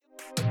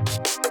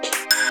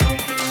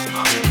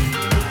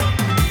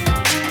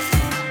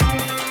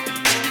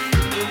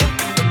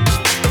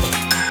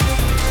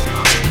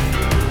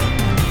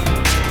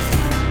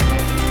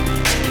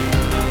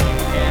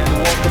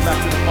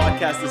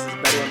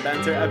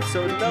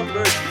episode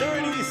number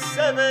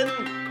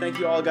 37. Thank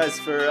you all guys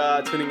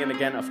for tuning in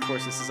again. Of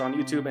course, this is on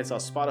YouTube. It's on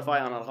Spotify,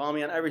 on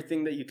Alghami, and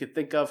everything that you could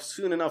think of.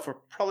 Soon enough, we're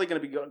probably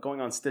going to be going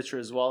on Stitcher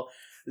as well.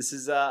 This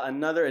is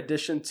another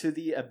addition to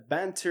the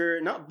Banter,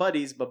 not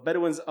Buddies, but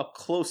Bedouins Up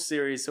Close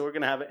series. So we're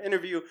going to have an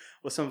interview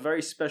with some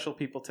very special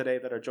people today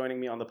that are joining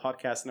me on the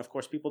podcast. And of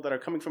course, people that are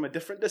coming from a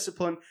different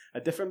discipline, a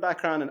different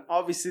background. And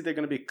obviously, they're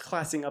going to be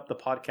classing up the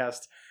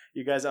podcast.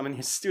 You guys, I'm in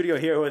your studio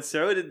here with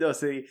Saoud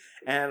Dosi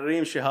and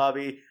Reem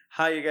Shahabi.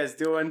 How you guys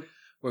doing?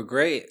 We're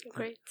great.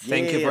 Great.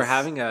 Thank you for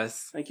having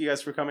us. Thank you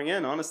guys for coming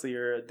in. Honestly,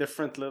 you're a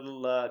different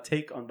little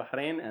take on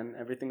Bahrain and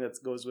everything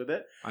that goes with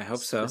it. I hope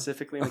so.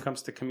 Specifically when it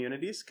comes to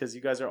communities, because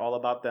you guys are all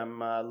about them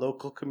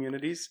local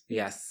communities.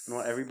 Yes. And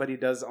what everybody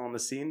does on the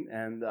scene.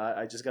 And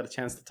I just got a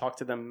chance to talk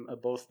to them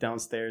both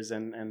downstairs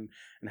and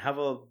have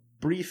a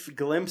brief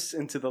glimpse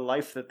into the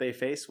life that they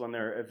face when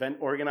they're event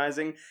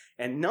organizing,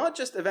 and not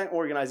just event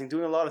organizing,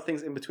 doing a lot of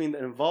things in between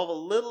that involve a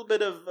little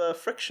bit of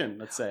friction,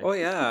 let's say. Oh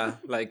yeah,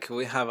 like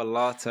we have a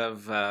lot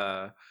of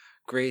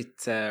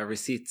great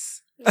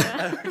receipts.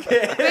 Yeah.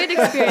 Okay. Great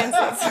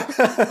experiences.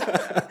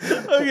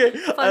 Okay,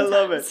 I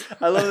love times. it.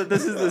 I love that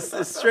this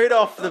is straight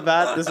off the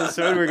bat. This is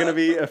soon we're going to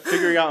be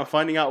figuring out and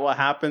finding out what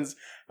happens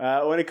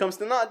when it comes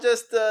to not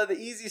just the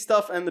easy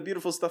stuff and the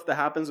beautiful stuff that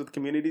happens with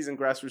communities and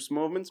grassroots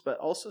movements, but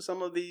also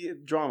some of the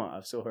drama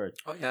I've so heard.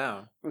 Oh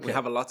yeah, Okay. we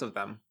have a lot of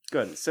them.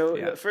 Good. So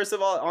Yeah. first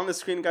of all, on the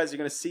screen, guys, you're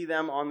going to see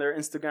them on their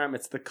Instagram.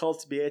 It's the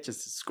Cult BH.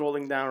 It's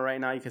scrolling down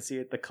right now. You can see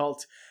it. The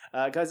Cult.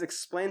 Guys,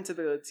 explain to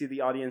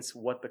the audience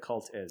what the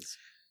Cult is.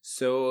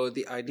 So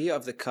the idea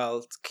of the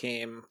cult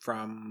came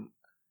from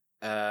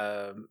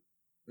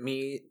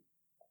me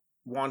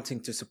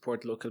wanting to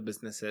support local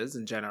businesses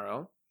in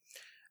general,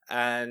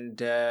 and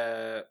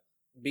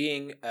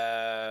being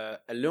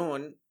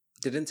alone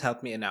didn't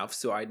help me enough.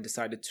 So I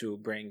decided to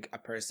bring a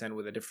person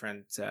with a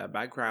different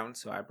background.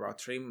 So I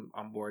brought Reem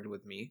on board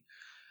with me.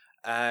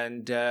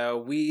 And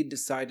we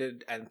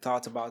decided and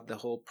thought about the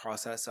whole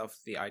process of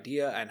the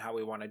idea and how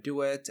we want to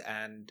do it,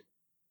 and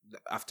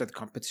after the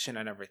competition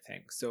and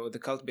everything. So the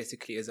cult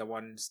basically is a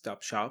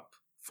one-stop shop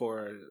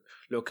for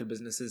local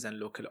businesses and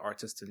local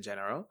artists in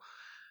general.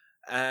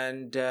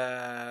 And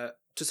to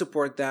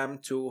support them,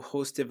 to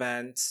host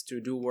events, to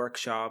do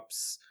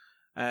workshops,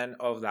 and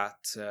all of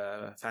that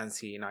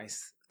fancy,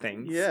 nice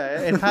things.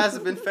 Yeah, it has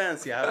been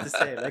fancy, I have to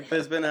say. Like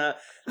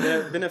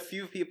there have been a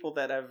few people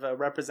that have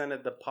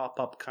represented the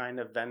pop-up kind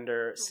of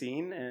vendor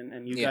scene,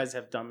 and you guys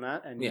have done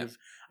that. And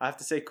I have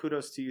to say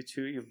kudos to you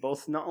too. You've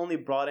both not only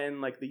brought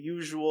in like the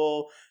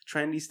usual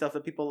trendy stuff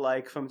that people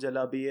like, from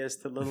jalabiyas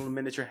to little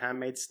miniature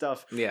handmade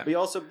stuff. Yeah. But you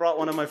also brought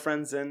one of my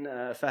friends in,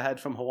 Fahad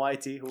from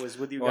Hawaii, who was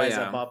with you guys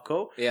at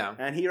Bobco. Yeah.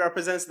 And he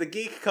represents the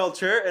geek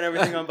culture and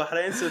everything on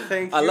Bahrain. So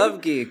thank you. I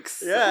love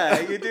geeks. Yeah,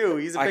 you do.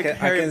 He's a big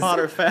Harry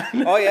Potter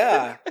fan. Oh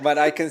yeah, but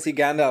I can see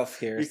Gandalf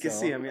here. You can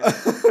see him, yeah.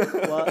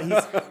 Well,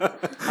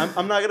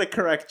 I'm not gonna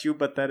correct you,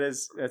 but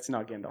that's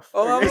not Gandalf.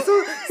 Oh,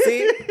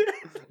 see,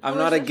 I'm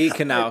not a geek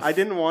enough. I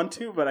didn't want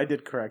to, but I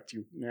did correct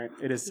you. Right?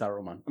 It is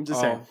Saruman. I'm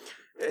just saying.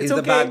 He's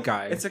the bad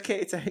guy. It's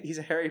okay. He's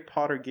a Harry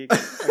Potter geek.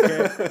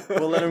 Okay,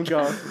 we'll let him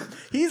go.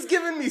 He's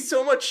given me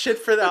so much shit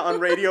for that on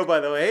radio. By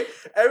the way,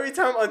 every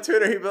time on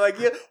Twitter he'd be like,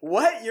 "Yeah,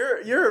 what?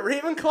 You're a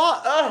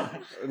Ravenclaw? Oh,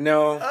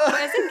 no."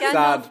 But isn't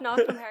Gandalf not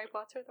from Harry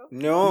Potter though?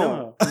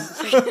 No.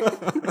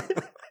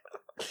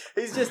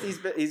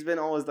 He's been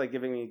always like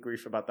giving me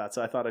grief about that,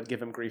 so I thought I'd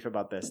give him grief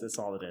about this. That's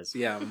all it is.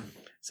 Yeah.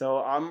 So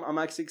I'm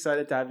actually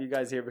excited to have you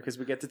guys here because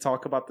we get to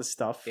talk about the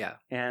stuff, Yeah.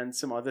 and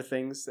some other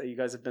things that you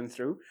guys have been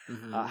through.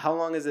 Mhm. How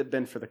long has it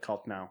been for the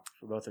cult now,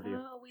 for both of you?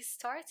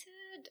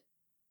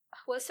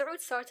 Saroud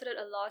started it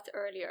a lot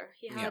earlier.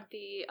 He had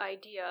the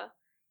idea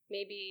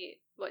maybe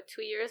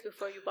 2 years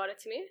before you brought it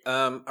to me.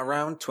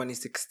 Around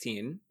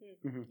 2016.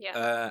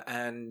 Yeah.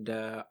 And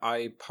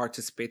I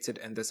participated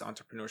in this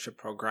entrepreneurship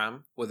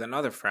program with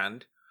another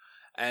friend,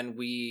 and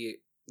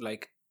we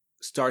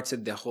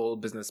started the whole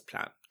business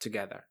plan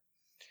together.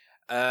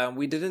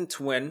 We didn't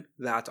win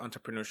that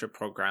entrepreneurship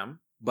program,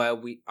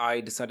 but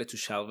I decided to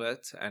shelve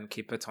it and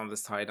keep it on the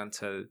side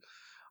until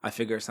I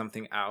figure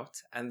something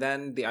out. And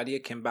then the idea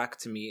came back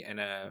to me in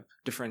a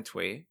different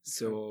way.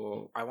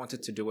 So I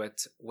wanted to do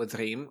it with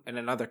Reem in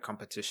another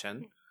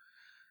competition.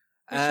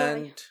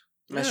 And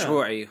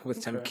Mashroui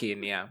with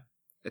Tamkeen, yeah.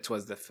 It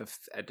was the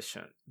 5th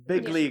edition.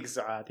 Big leagues,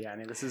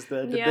 yani. This is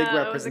the big Yeah, it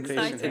was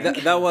representation.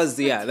 exciting.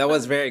 That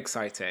was very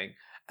exciting.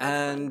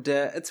 And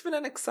it's been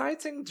an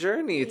exciting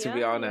journey, to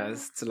be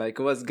honest. Like,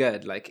 it was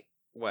good.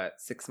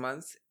 6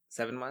 months,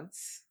 7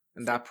 months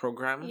in that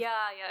program?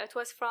 Yeah. It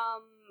was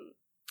from...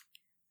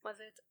 Was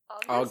it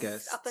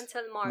August? Up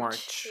until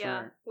March. Yeah.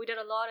 Sure. We did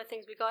a lot of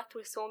things. We got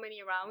through so many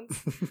rounds.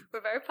 We're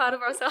very proud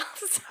of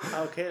ourselves.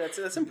 Okay,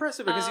 that's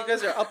impressive because you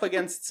guys are up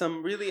against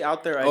some really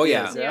out there Oh,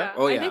 ideas. yeah.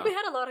 I think we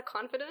had a lot of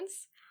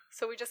confidence.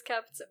 So we just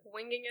kept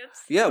winging it.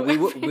 Yeah, we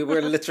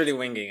were literally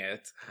winging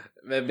it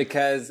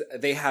because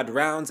they had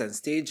rounds and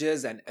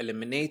stages and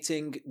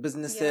eliminating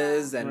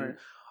businesses and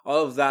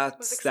all of that It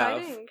was stuff.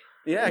 exciting.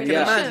 Yeah, I can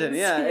Congratulations. imagine.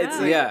 Yeah, it's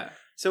Yeah. like, Yeah.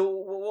 So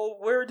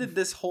where did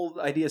this whole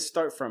idea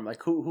start from?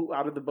 Like who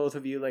out of the both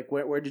of you, like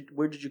where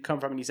did you come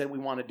from? And you said we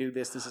want to do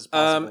this. This is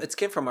possible. It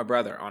came from my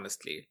brother,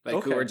 honestly. Like we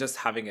Okay. were just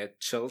having a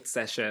chilled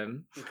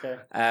session, Okay.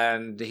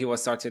 and he was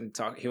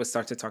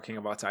started talking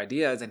about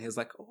ideas, and he was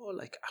like, "Oh,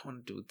 like I want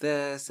to do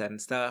this and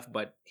stuff."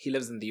 But he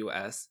lives in the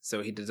US, so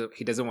he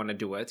doesn't want to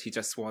do it. He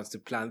just wants to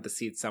plant the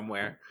seed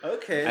somewhere.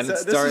 Okay. And So it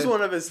this is started-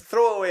 one of his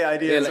throwaway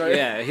ideas, right?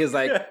 Yeah, he's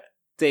like,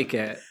 "Take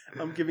it."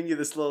 I'm giving you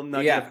this little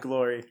nugget Yeah. of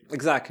glory.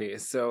 Exactly.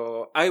 So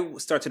I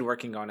started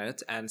working on it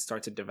and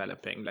started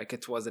developing. Like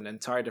it was an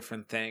entire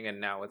different thing, and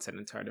now it's an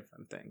entire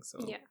different thing. So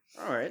Yeah.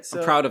 All right. So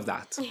I'm proud of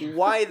that.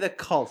 why the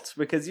cult?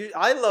 Because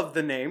I love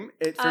the name.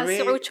 It for me.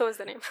 Saru chose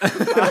the name. I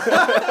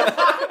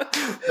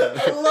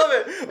love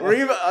it.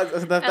 Rima,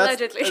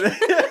 Allegedly.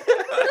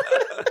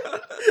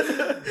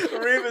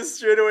 Rima's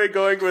straight away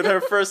going with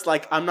her first,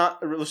 like, I'm not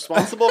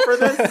responsible for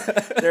this.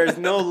 There's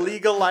no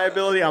legal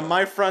liability on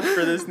my front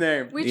for this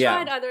name. We Yeah.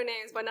 tried other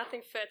names, but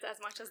nothing fit as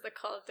much as the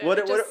cult did. What-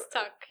 It what- just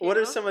stuck. What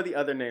you are know? some of the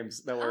other names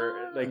that were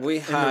like we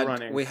in the had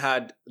running? we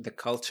had the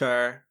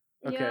culture.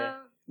 Okay. Yeah.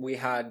 We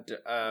had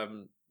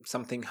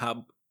something hub.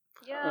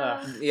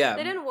 Yeah. Yeah,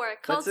 They didn't work.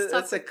 Cults stuck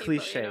that's a with people,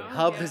 cliche. you know?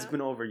 Hub Yeah. has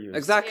been overused.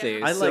 exactly.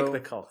 Yeah. I like So- the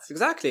cult.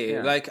 Exactly.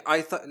 Yeah. Like I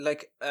thought,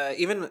 like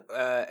even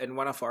in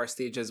one of our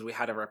stages, we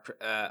had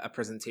a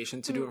presentation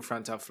to do in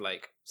front of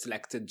like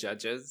selected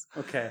judges,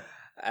 Okay.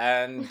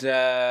 and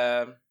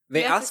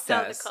they You have to asked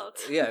sell the us. cult.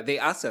 Yeah, they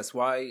asked us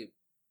why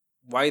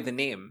the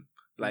name.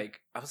 Like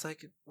I was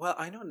like, well,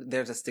 I know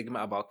there's a stigma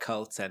about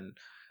cults and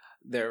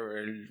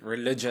they're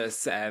religious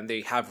and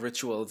they have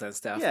rituals and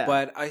stuff, Yeah.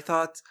 but I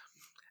thought.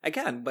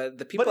 Again, but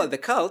the people But at the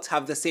cult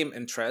have the same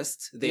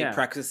interests. They Yeah.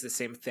 practice the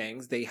same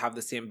things. They have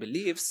the same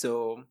beliefs. So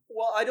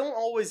Well, I don't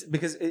always,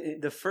 because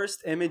the first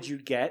image you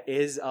get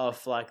is of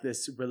like this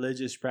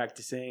religious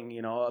practicing,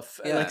 you know,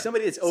 Yeah. like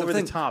somebody that's over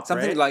the top,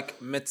 something right? like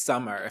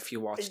Midsummer. If you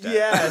watched it,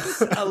 Yes,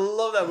 I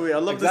love that movie. I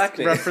love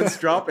Exactly. this reference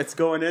drop. It's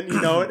going in.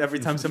 You know it. Every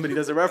time somebody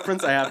does a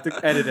reference, I have to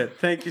edit it.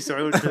 Thank you so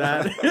much for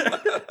that.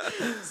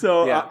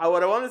 So Yeah.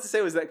 what I wanted to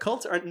say was that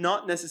cults are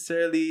not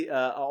necessarily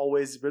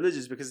always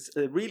religious, because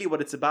really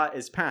what it's about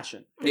is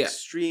passion, Yeah.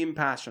 extreme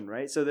passion,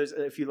 right? So there's,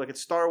 if you look at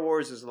Star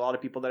Wars, there's a lot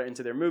of people that are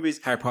into their movies.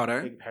 Harry Potter.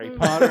 Like Harry Mm.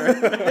 Potter.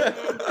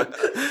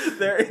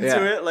 They're into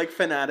Yeah. it like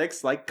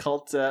fanatics, like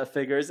cult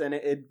figures, and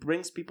it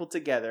brings people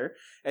together.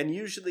 And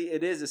usually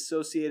it is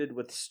associated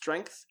with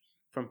strength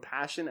from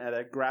passion at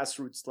a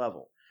grassroots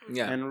level.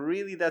 Yeah, And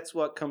really that's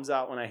what comes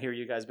out when I hear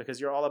you guys,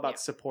 because you're all about Yeah.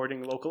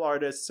 supporting local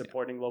artists,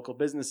 supporting local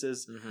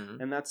businesses. Mhm.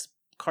 And that's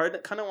kind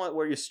of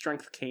where your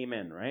strength came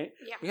in, right?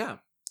 Yeah. yeah.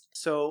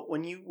 So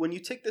when you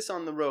take this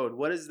on the road,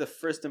 what is the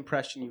first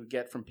impression you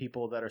get from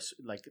people that are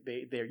like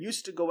they're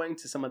used to going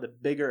to some of the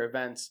bigger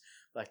events,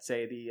 like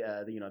say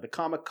the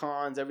Comic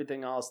Cons,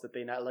 everything else that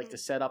they not like to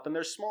set up, and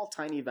they're small,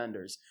 tiny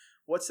vendors.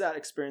 What's that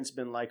experience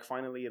been like?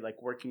 Finally,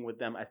 like working with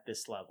them at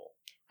this level.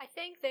 I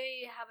think they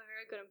have a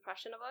very good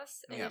impression of us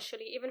Yeah.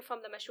 initially, even from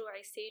the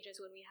Mashru'i stages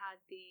when we had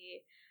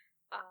the,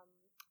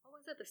 what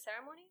was it, the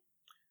ceremony?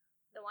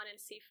 The one in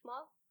Seif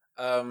Mall?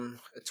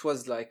 It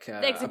was like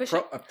The exhibition.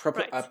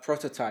 Right. a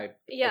prototype.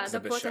 Yeah,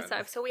 exhibition. the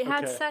prototype. So we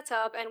had Okay. set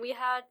up, and we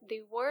had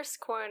the worst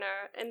corner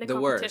in the The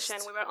competition.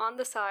 worst. We were on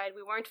the side.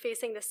 We weren't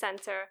facing the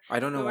center. I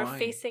don't know We were why.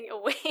 facing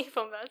away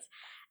from us.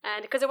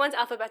 And because it went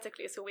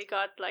alphabetically, so we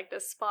got like the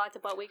spot,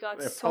 but we got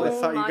They so probably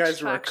thought you much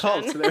guys were a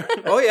cult. traction. They're-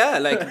 Oh yeah,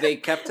 like they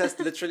kept us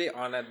literally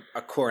on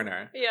a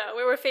corner, Yeah,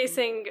 we were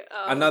facing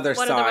another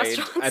one of the side,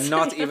 restaurants. and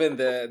not Yeah. even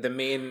the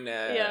main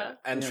Yeah.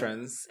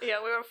 entrance.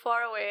 Yeah, we were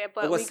far away,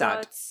 but was we sad.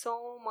 got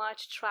so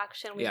much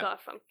traction. We Yeah.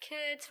 got from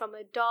kids, from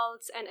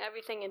adults, and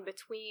everything in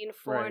between,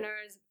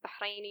 foreigners,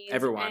 Bahrainis,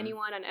 Everyone.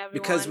 anyone and everyone.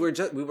 Because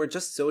we were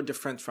just so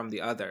different from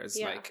the others.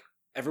 Yeah. Like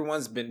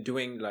everyone's been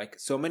doing like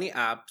so many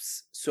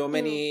apps, so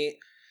many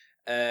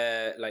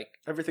like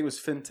Everything was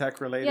fintech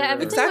related. Yeah, or-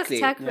 everything Exactly.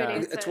 was tech Yeah.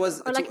 related. it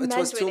was or like it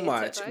was too med-related,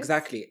 much. right?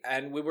 Exactly.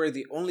 And we were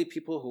the only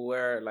people who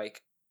were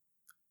like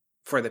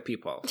for the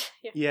people.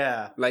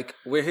 Yeah. Like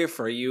we're here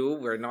for you,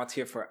 we're not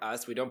here for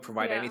us. We don't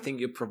provide Yeah. anything,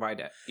 you provide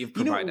it. You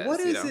You know, provide what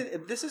us, is you know?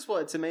 it? This is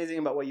what's amazing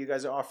about what you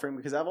guys are offering,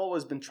 because I've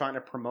always been trying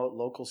to promote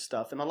local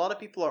stuff. And a lot of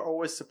people are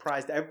always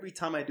surprised every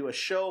time I do a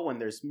show when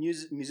there's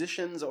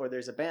musicians or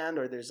there's a band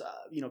or there's,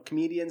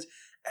 comedians.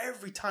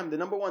 Every time the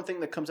number one thing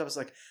that comes up is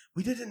like,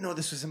 we didn't know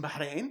this was in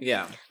Bahrain.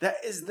 Yeah.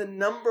 That is the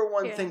number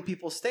one Yeah. thing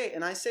people state.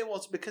 And I say, well,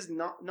 it's because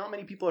not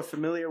many people are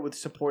familiar with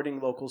supporting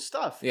local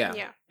stuff. Yeah.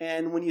 Yeah.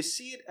 And when you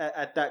see it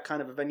at that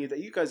kind of a venue that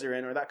you guys are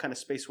in, or that kind of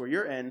space where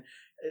you're in,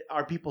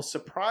 are people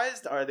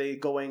surprised? Are they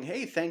going,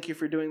 hey, thank you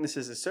for doing this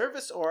as a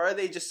service? Or are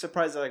they just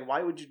surprised, like,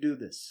 why would you do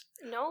this?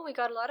 No, we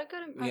got a lot of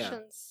good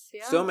impressions.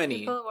 Yeah. So many.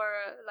 People were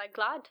like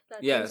glad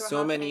that Yeah, things were so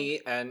happening.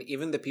 many, and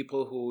even the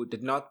people who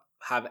did not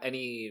have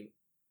any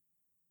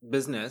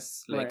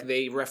business, like Right.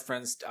 they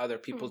referenced other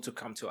people to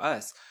come to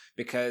us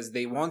because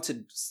they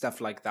wanted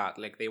stuff like that.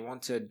 Like they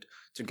wanted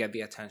to get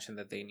the attention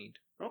that they need.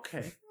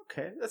 Okay.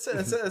 That's a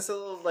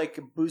little like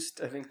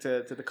boost, I think,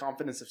 to the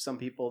confidence of some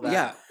people that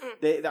Yeah,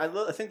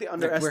 I think they like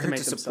underestimate we're here to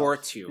themselves.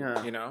 support you.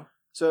 Yeah. You know.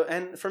 So,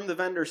 and from the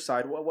vendor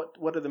side,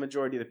 what are the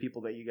majority of the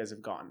people that you guys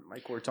have gotten?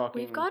 Like, we're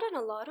talking. We've gotten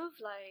a lot of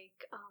like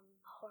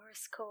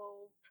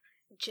horoscope,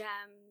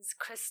 gems,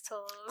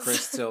 crystals.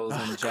 Crystals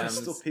and gems.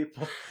 Crystal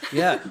people.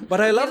 Yeah,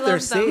 but I love We their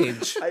love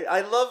them. sage.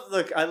 I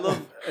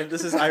love, and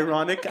this is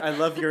ironic. I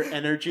love your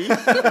energy,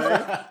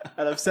 right?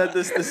 And I've said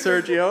this to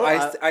Sergio.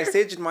 I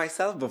saged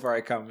myself before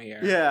I come here.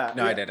 Yeah,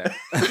 No, I yeah. didn't.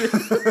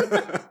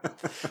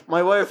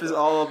 My wife is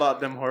all about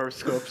them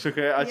horoscopes.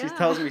 Okay, She Yeah.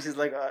 tells me, she's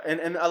like, and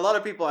a lot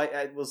of people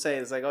I will say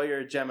it's like, oh, you're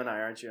a Gemini,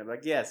 aren't you? I'm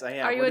like, yes, I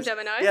am. Are you What a is-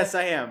 Gemini? Yes,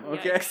 I am.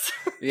 Okay. Yikes.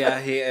 Yeah,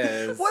 he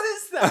is. What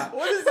is that?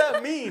 What does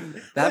that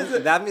mean? What is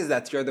it? That means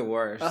that you're the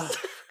worst. Oh,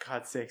 for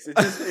God's sakes! It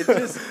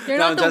just. You're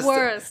No, not the just-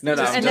 worst. no,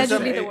 no, Just I'm just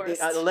allegedly saying. the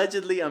worst.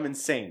 Allegedly, I'm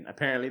insane.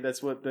 Apparently,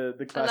 that's what the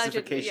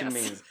classification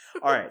Allegedly, yes. means.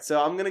 All right,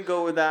 so I'm gonna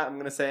go with that. I'm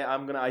gonna say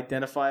I'm gonna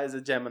identify as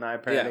a Gemini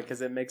apparently Yeah.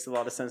 because it makes a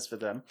lot of sense for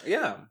them.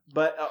 Yeah.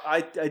 But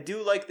I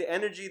do like the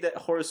energy that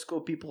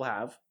horoscope people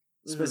have,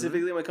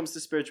 specifically when it comes to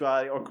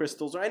spirituality or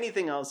crystals or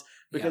anything else,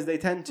 because they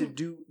tend to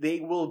they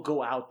will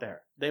go out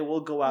there. They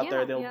will go out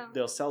there.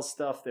 They'll sell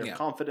stuff. They're Yeah.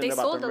 confident They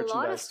about sold their a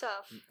lot of merchandise.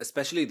 stuff.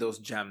 Especially those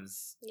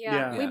gems.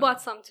 Yeah, we Yeah.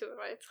 bought some too,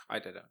 right? I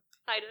didn't.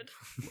 I did.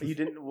 You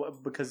didn't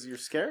because you're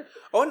scared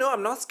Oh no,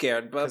 I'm not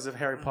scared, because but of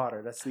Harry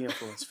Potter. That's the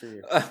influence for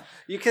you.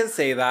 you can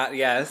say that,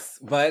 yes,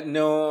 but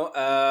no.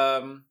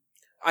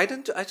 I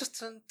just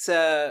didn't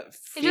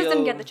feel. You just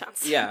didn't get the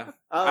chance. Yeah,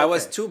 Oh, I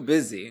was okay. too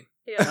busy.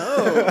 Yeah.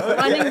 Oh, okay.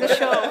 Running the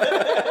show.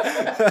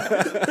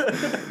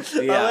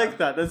 Yeah. I like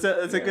that. That's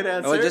a good I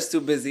answer. was just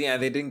too busy,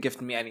 and they didn't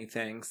gift me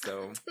anything.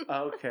 So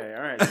Okay,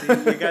 all right. So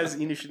you guys,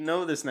 you should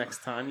know this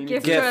next time. You need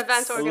Gift to to Gifts.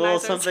 event a little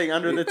organizers. something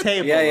under the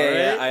table.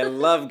 yeah. all right? I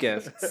love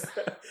gifts.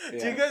 Do you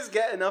Yeah. guys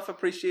get enough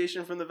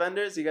appreciation from the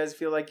vendors? You guys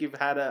feel like you've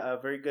had a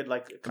very good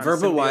like kind of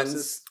Verbal symbiosis?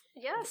 ones,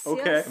 Yes.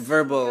 Okay. Yes.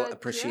 verbal Good, yeah.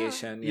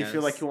 appreciation. You yes.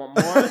 feel like you want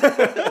more?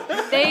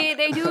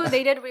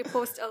 They did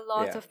repost a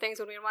lot Yeah. of things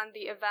when we run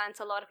the events.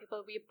 A lot of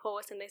people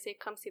repost and they say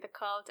come see the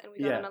cult, and we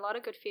got Yeah. a lot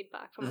of good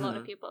feedback from a lot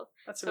of people.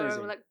 That's So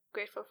amazing. we're like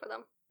grateful for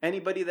them.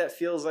 Anybody that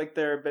feels like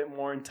they're a bit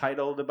more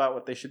entitled about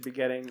what they should be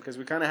getting, because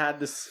we kind of had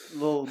this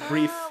little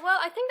brief. Well,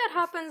 I think that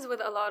happens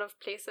with a lot of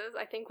places.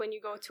 I think when you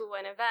go to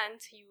an event,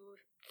 you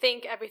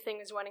think everything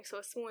is running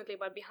so smoothly,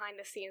 but behind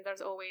the scenes,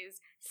 there's always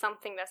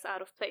something that's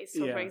out of place.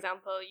 So, Yeah. for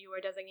example, you were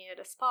designated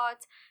a spot,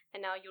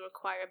 and now you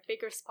require a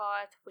bigger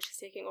spot, which is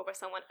taking over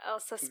someone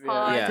else's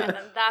spot, Yeah. and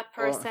then that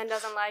person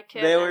doesn't like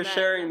it. They and were then-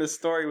 sharing the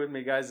story with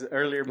me, guys,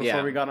 earlier before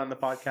Yeah. we got on the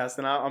podcast,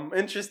 and I'm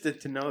interested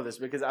to know this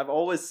because I've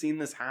always seen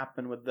this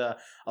happen with a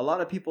lot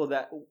of people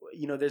that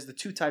there's the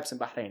two types in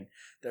Bahrain.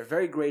 They're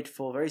very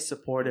grateful, very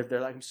supportive.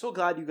 They're like, "I'm so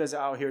glad you guys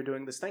are out here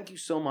doing this. Thank you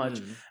so much."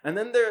 Mm. And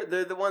then they're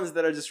the ones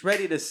that are just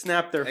ready to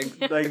snap their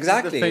like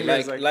Exactly, the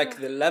fingers, like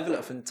the level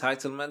of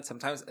entitlement.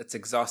 Sometimes it's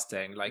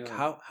exhausting. Like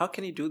Yeah. how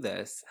can you do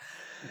this?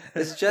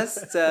 It's just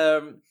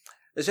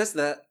it's just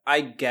that I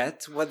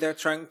get what they're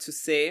trying to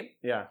say.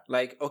 yeah.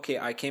 Like, okay,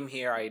 I came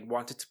here, I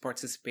wanted to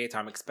participate.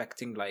 I'm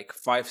expecting like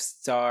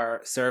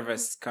 5-star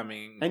service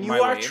coming. And you my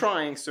are way.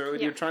 trying, sir.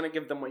 Yeah. You're trying to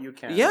give them what you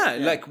can. Yeah,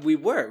 like we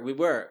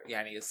were.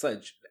 Yani,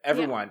 such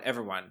everyone,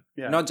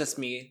 Yeah. not just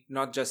me,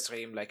 not just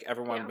Reem, like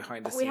everyone Yeah.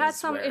 behind the scenes. We had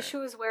some were-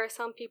 issues where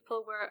some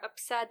people were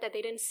upset that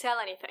they didn't sell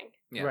anything.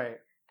 Yeah. Right.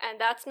 And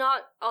that's not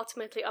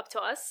ultimately up to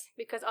us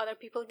because other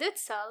people did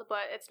sell,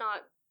 but it's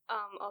not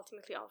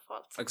ultimately our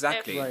fault.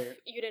 Exactly. If Right.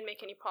 you didn't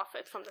make any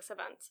profit from this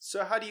event.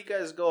 So how do you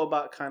guys go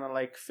about kind of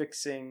like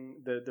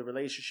fixing the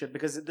relationship?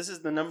 Because this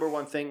is the number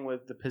one thing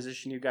with the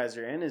position you guys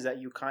are in is that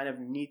you kind of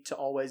need to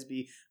always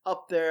be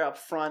up there, up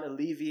front,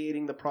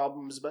 alleviating the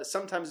problems. But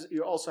sometimes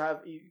you also have,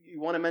 you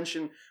want to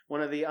mention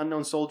one of the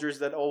unknown soldiers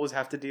that always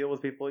have to deal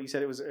with people. You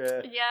said it was...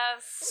 Yes.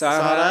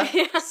 Sarah?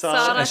 Yeah, Sarah.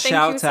 Sarah, A thank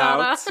shout you,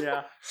 Sarah. out.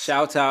 yeah.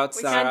 Shout out,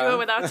 We Sarah. can't do it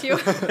without you.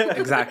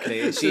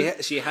 Exactly.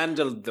 She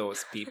handled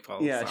those people.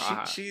 Yeah,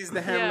 Sarah. she's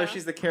the handler. Yeah.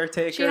 She's the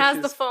caretaker. She has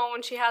she's... the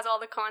phone. She has all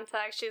the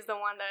contacts. She's the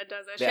one that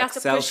does it. She The has to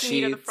Excel push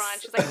me to the sheets.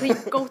 front. She's like,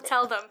 please go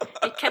tell them.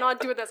 They cannot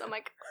do this. I'm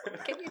like,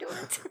 can you do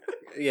it?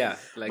 Yeah,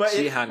 like But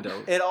she it-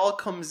 handled. It all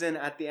comes in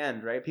at the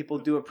end, right? People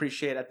do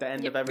appreciate at the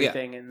end of Yep.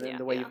 everything and Yeah,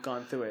 the way yeah. you've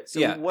gone through it. So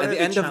Yeah, what at are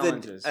the end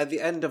challenges? at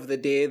the end of the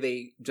day,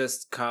 they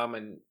just come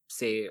and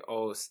say,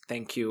 "Oh,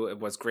 thank you. It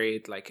was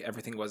great. Like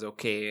everything was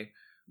okay.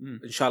 Mm.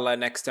 Inshallah,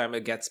 next time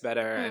it gets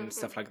better and Mhm.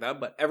 stuff like that."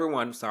 But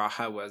everyone,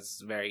 Saha, was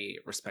very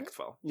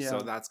respectful. Yeah. So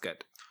that's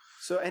good.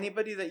 So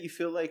anybody that you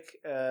feel like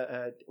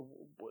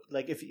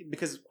if you,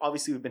 because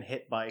obviously we've been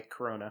hit by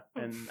Corona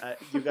and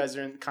you guys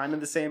are in kind of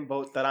the same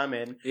boat that I'm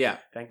in. Yeah,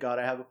 Thank God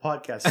I have a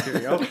podcast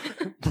studio.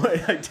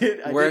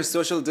 But we're did-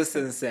 social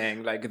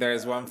distancing. Like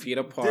there's 1 feet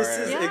apart. This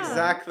is Yeah.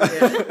 exactly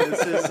it.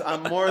 This is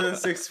I'm more than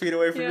 6 feet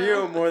away from Yeah.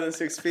 you. More than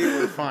 6 feet.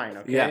 We're fine.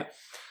 Okay. Yeah.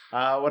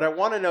 What I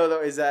want to know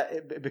though is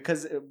that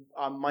because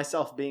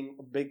myself being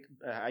a big,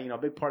 a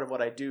big part of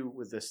what I do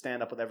with the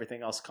stand up with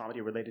everything else,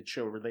 comedy related,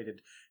 show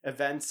related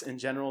events in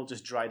general,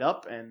 just dried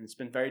up, and it's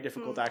been very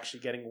difficult actually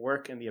getting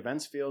work in the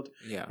events field.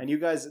 Yeah. And you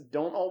guys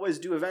don't always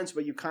do events,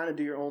 but you kind of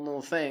do your own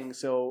little thing.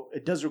 So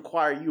it does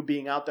require you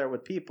being out there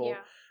with people. Yeah.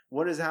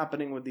 what is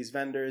happening with these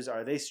vendors?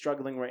 Are they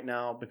struggling right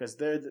now? Because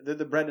they're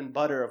the bread and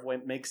butter of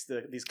what makes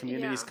these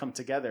communities come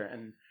together.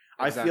 And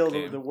I feel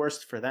the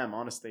worst for them,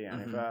 honestly.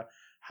 And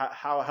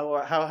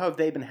how have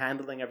they been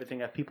handling everything?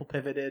 Have people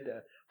pivoted?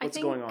 What's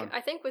going on?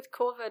 I think with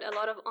COVID, a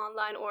lot of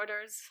online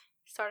orders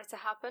started to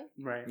happen.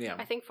 Right. Yeah.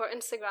 I think for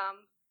Instagram,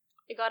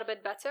 it got a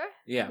bit better.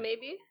 Yeah.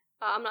 Maybe.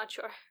 I'm not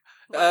sure.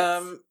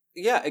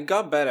 Yeah, it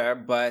got better,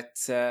 but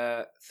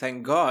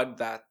thank God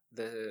that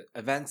the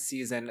event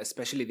season,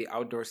 especially the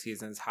outdoor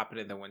seasons,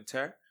 happened in the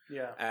winter.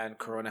 Yeah. And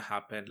Corona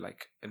happened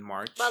like in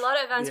March. But a lot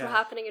of events were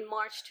happening in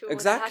March too.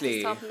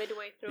 Exactly. They had to stop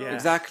midway through. Yeah.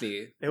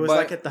 Exactly. It was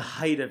like at the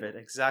height of it.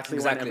 Exactly.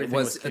 When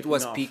everything it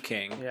was off.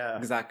 peaking. Yeah.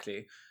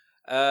 Exactly.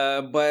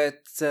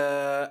 But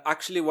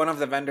actually, one of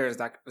the vendors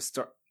that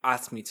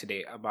asked me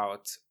today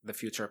about the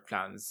future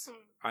plans,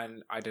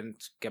 and I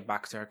didn't get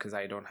back to her because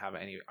I don't have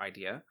any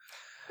idea.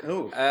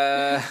 Oh.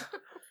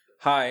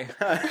 Hi.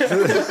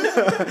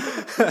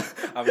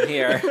 I'm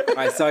here.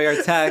 I saw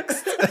your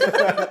text.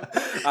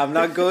 I'm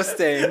not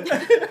ghosting.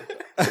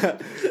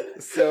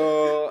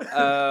 So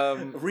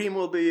Reem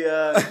will be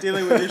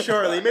dealing with you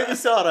shortly. Maybe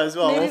Sarah as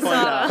well. Maybe we'll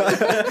find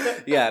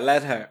out. Yeah,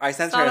 let her. I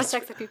sent Sarah her.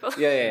 check the people.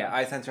 Yeah.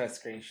 I sent her a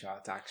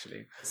screenshot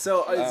actually.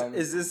 So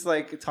is this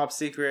like top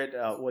secret?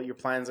 What your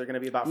plans are going to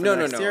be about for No.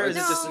 next year? Or is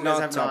it No, just you not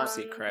guys have top not?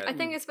 secret. I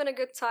think it's been a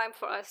good time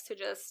for us to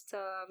just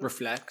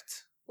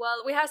Reflect.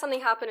 Well, we had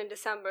something happen in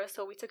December,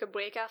 so we took a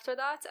break after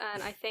that,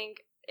 and I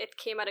think it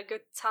came at a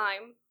good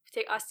time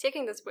us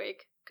taking this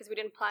break because we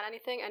didn't plan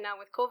anything, and now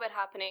with COVID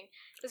happening,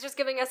 it's just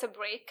giving us a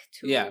break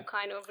to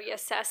kind of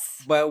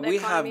reassess. But the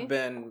economy.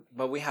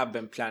 we have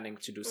been planning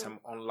to do some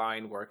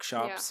online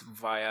workshops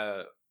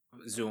via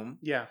Zoom.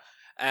 Yeah.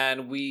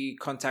 And we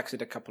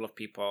contacted a couple of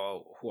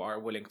people who are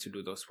willing to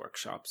do those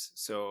workshops.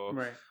 So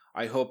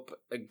I hope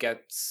it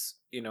gets,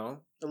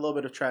 a little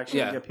bit of traction.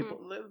 Yeah.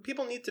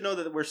 People need to know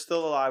that we're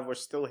still alive. We're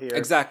still here.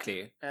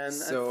 Exactly. And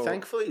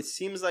thankfully, it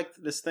seems like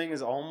this thing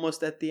is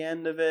almost at the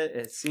end of it.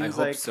 It seems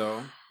I hope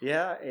so.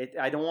 Yeah.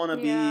 I don't want to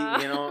be,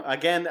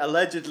 again,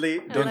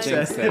 allegedly. Don't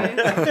jinx it.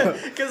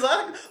 Because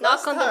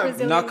knock on the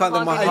Brazilian knock on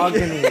the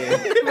mahogany.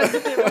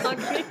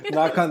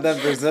 Knock on the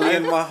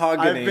Brazilian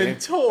mahogany. I've been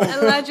told.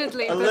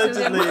 Allegedly,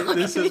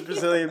 this is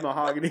Brazilian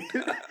mahogany.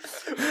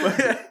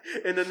 But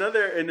in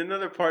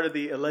another part of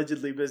the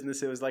allegedly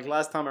business, it was like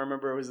last time I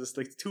remember it was just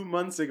like 2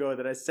 months ago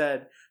that I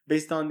said,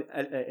 based on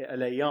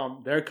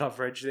Al-Ayyam, their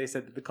coverage, they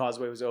said that the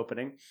Causeway was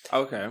opening.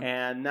 Okay.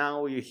 And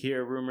now you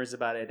hear rumors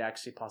about it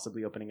actually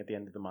possibly opening at the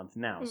end of the month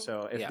now.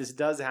 So if this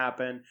does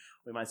happen,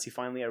 we might see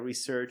finally a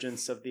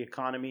resurgence of the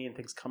economy and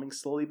things coming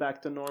slowly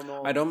back to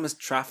normal. I don't miss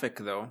traffic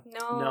though.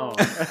 No. Not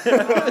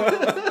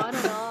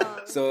at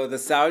all. So the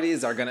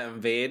Saudis are gonna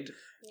invade.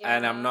 Yeah.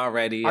 And I'm not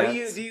ready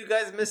yet. Do you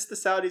guys miss the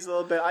Saudis a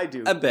little bit? I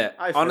do. A bit.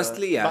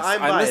 Honestly, yes.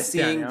 I miss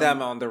seeing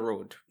them on the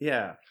road.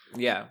 Yeah.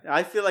 Yeah.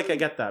 I feel like I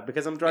get that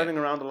because I'm driving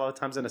around a lot of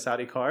times in a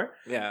Saudi car.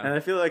 Yeah. And I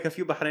feel like a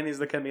few Bahrainis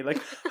look at me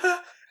like,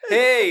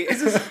 hey,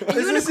 is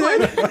this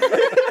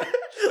it?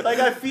 Like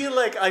I feel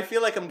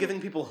like I'm giving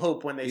people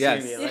hope when they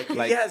see me.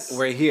 Like yes,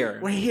 we're here.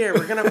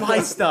 We're gonna buy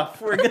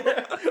stuff. We're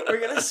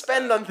gonna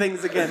spend on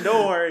things again.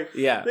 Don't worry.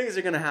 Yeah, things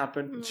are gonna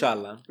happen.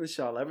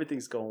 Inshallah,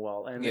 everything's going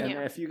well. And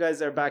if you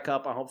guys are back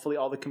up, hopefully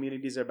all the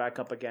communities are back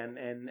up again.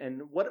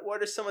 And what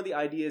are some of the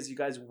ideas you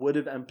guys would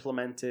have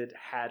implemented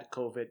had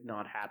COVID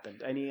not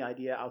happened? Any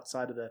idea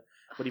outside of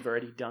what you've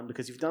already done?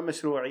 Because you've done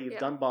Mashru'i, you've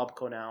done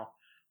Babco now.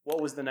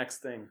 What was the next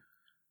thing?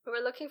 We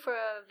were looking for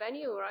a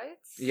venue, right?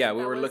 Yeah,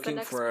 we were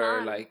looking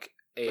for like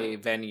a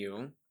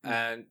venue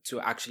and to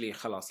actually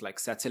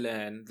settle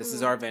in. This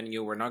is our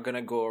venue. We're not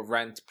gonna go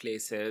rent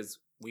places.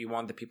 We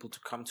want the people to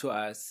come to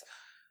us.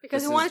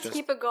 Because we wanted to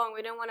keep it going.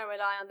 We didn't want to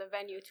rely on the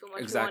venue too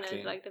much. Exactly.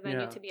 We wanted the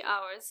venue to be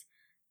ours.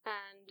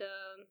 And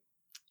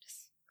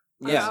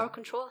under our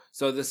control.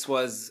 So this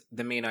was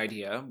the main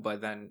idea,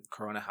 but then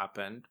Corona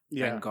happened.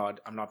 Thank God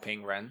I'm not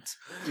paying rent.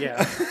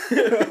 Yeah.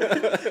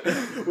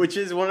 Which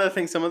is one of the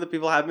things some of the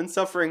people have been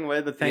suffering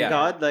with, but thank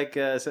God,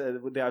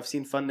 I've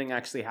seen funding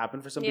actually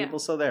happen for some people.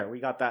 So we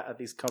got that at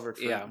least covered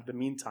for the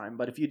meantime.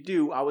 But if you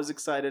do, I was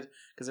excited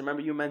because I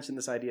remember you mentioned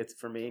this idea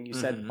for me and you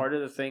said part of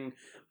the thing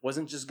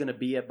wasn't just going to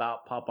be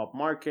about pop-up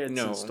markets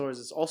and stores.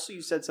 It's also,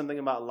 you said something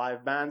about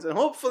live bands and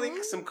hopefully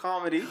some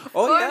comedy.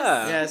 Oh,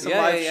 yeah. Yeah, some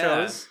live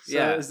shows.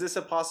 So is this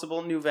a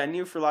possible new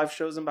venue for live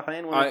shows in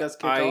Bahrain when it does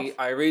kick off?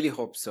 I really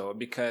hope so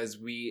because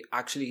we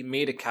actually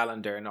made a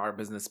calendar in our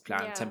business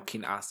plan.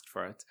 Temkin asked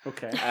for it.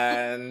 Okay.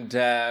 And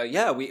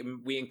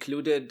we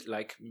included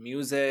like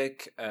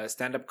music,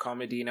 stand-up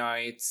comedy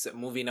nights,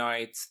 movie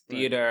nights,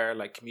 theater,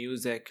 like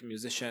music,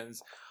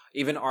 musicians,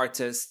 even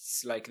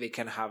artists, like they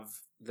can have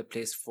the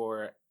place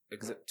for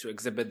to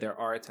exhibit their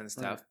art and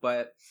stuff.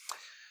 But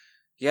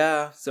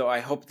so I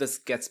hope this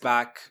gets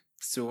back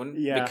soon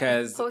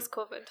because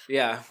post-COVID.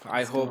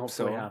 I hope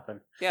so.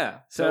 Happen.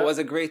 So it was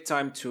a great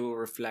time to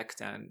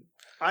reflect and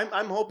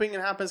I'm hoping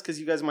it happens because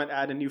you guys might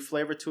add a new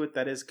flavor to it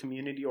that is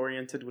community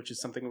oriented, which is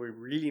something we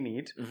really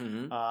need.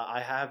 Mm-hmm.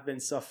 I have been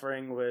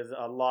suffering with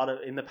a lot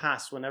of in the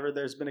past. Whenever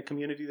there's been a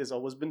community, there's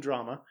always been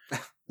drama.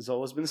 There's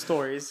always been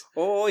stories,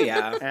 Oh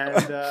yeah. and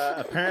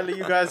apparently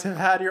you guys have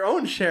had your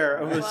own share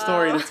of a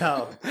story to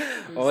tell.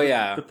 Oh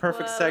yeah. The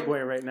perfect Well,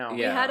 segue right now.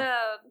 We Yeah. had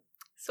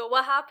so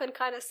what happened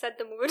kind of set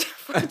the mood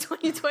for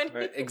 2020.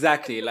 Right,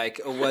 exactly. Like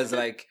it was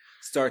like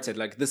started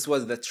like this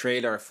was the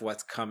trailer of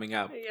what's coming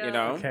up. Yeah. You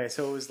know. Okay,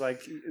 so it was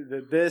like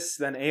this,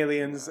 then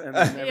aliens, and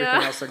then everything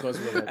Yeah. else that goes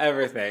with it.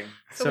 Everything.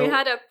 So we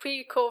had a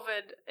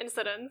pre-COVID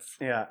incident.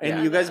 Yeah, and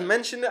Yeah. you guys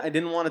mentioned it. I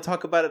didn't want to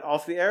talk about it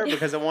off the air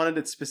because I wanted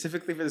it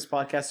specifically for this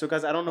podcast. So,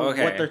 guys, I don't know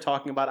Okay. what they're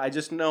talking about. I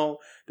just know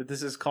that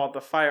this is called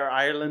the Fire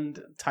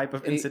Island type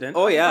of incident.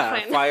 Oh yeah,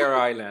 Fine. Fire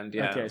Island.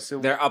 Yeah. Okay, so-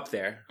 they're up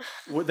there.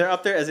 They're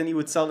up there, as in you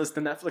would sell this to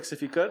Netflix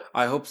if you could.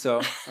 I hope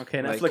so.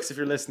 Okay, Like- Netflix, if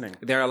you're listening.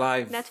 They're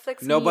alive.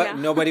 Netflix Nobody.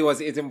 Mia. Nobody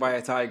was eaten by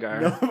a tiger.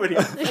 Nobody,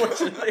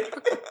 unfortunately.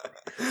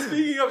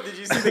 Speaking of, did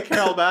you see the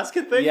Carol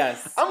Baskin thing?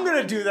 Yes. I'm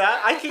gonna do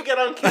that. I can get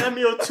on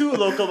Cameo too,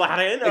 local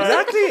Bahrain. all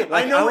right? Exactly. I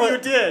Like, know I what was-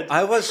 you did.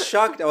 I was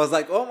shocked. I was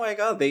like, oh my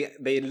god,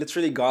 they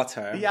literally got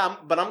her. Yeah,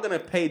 but I'm gonna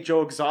pay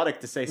Joe Exotic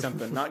to say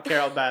something, not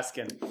Carol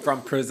Baskin.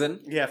 From prison.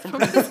 Yeah, from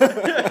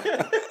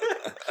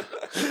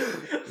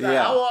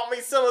Yeah. I want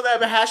me some of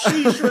that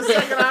hashish for a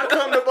second. I'll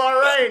come to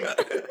Bahrain.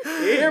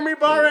 You hear me,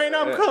 Bahrain?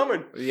 I'm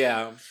coming.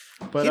 Yeah.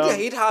 But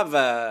He'd have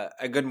a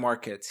good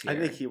market here. I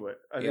think he would.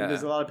 I think Yeah.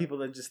 there's a lot of people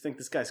that just think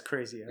this guy's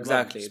crazy. I love him.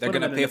 Exactly. Just They're put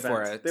him gonna in an pay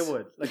for event. it. They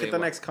would. Like They at the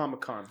would. next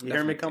Comic Con. You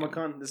hear me, Definitely.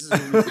 Comic Con? This is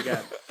what we need to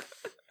get.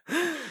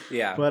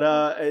 Yeah.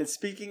 But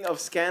speaking of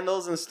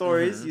scandals and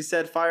stories, Mhm. you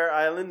said Fire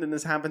Island, and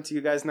this happened to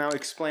you guys. Now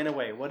explain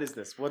away. What is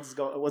this? What's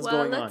Well,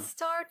 going let's on?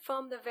 start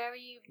from the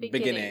very beginning,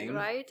 Beginning.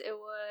 right? It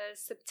was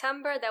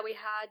September that we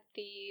had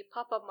the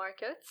pop-up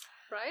market,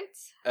 right?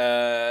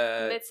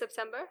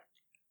 Mid-September.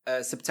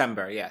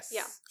 September, yes.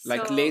 Yeah,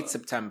 Like so- late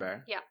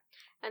September.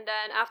 And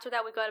then after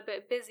that, we got a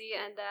bit busy.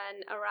 And then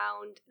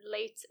around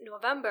late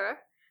November,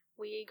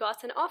 we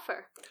got an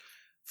offer.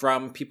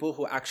 From people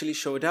who actually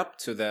showed up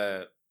to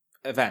the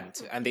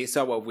event and they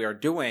saw what we are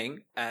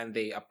doing and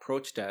they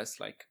approached us,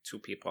 like two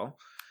people.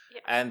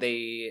 Yeah. And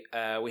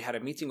we had a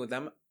meeting with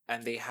them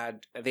and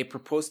they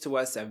proposed to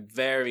us a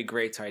very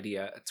great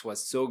idea. It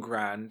was so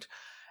grand.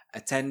 A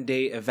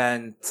 10-day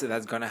event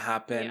that's going to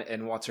happen Yeah.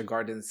 in Water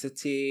Garden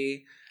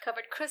City.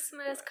 Covered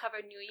Christmas,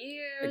 covered New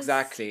Year's.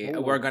 Exactly.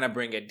 Ooh. We're going to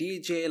bring a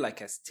DJ,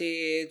 like a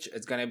stage.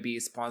 It's going to be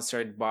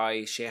sponsored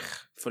by Sheikh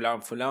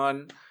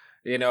Fulan,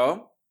 you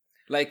know?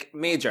 Like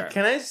major.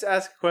 Can I just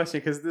ask a question?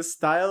 Because this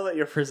style that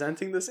you're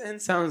presenting this in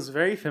sounds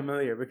very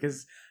familiar.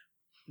 Because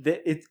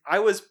I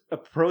was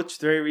approached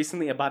very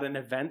recently about an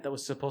event that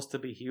was supposed to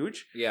be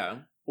huge. Yeah.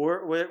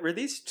 Or were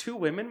these two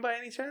women by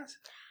any chance?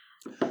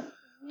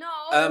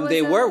 No. it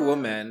They was were a-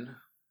 women,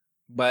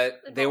 but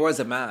there was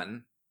a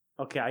man.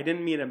 Okay, I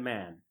didn't meet a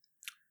man.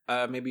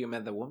 Maybe you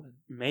met the woman.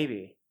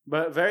 Maybe,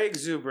 but very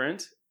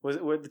exuberant.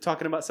 We're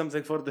talking about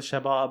something for the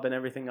shabab and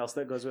everything else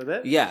that goes with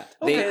it. Yeah.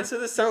 Okay, so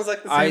this sounds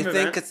like the same I event.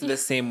 think it's the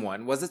same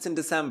one. Was it in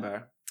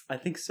December? I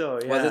think so.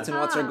 Yeah. Was it in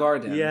Water Ah.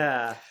 Garden?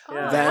 Yeah. Oh.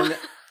 Yeah. Then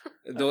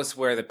those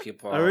were the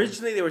people.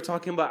 Originally, they were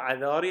talking about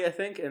Adari, I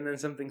think, and then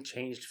something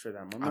changed for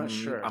them. I'm not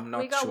sure. I'm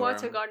not we got sure.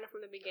 Water Garden from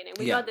the beginning.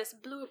 We Yeah. got this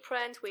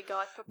blueprint. We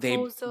got They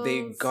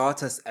proposals.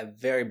 got us a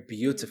very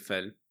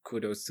beautiful,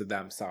 kudos to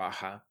them,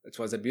 Saraha. It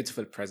was a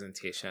beautiful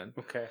presentation,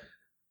 Okay.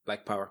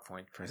 like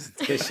PowerPoint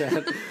presentation. a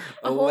It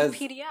whole was-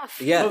 PDF.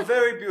 Yeah. Oh,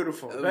 very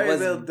beautiful. It Very was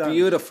well done.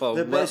 beautiful.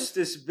 The Well,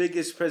 bestest,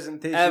 biggest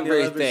presentation you'll ever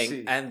everything.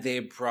 see. And they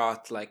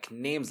brought like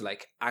names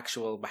like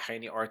actual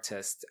Bahraini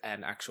artists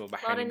and actual A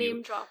lot Bahraini of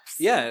name drops.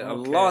 Yeah, a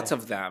Okay. lot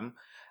of them.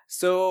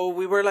 So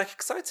we were like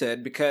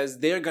excited because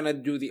they're gonna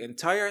do the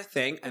entire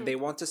thing and they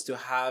want us to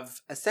have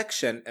a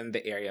section in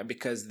the area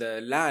because the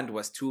land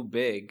was too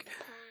big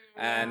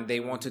and they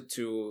wanted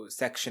to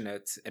section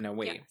it in a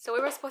way. Yeah. So we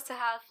were supposed to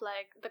have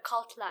like the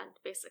cult land,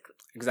 basically.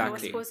 It was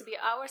Exactly. supposed to be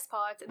our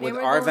spot. They With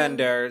were our going-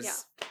 vendors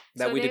yeah.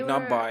 that So we they did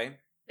not were- buy.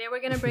 They were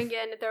going to bring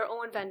in their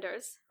own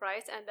vendors,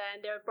 right? And then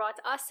they brought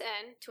us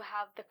in to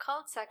have the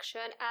cult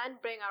section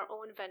and bring our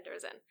own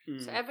vendors in.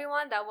 Mm. So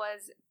everyone that was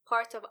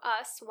part of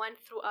us went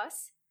through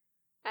us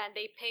and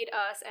they paid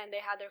us and they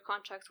had their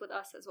contracts with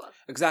us as well.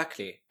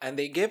 Exactly. And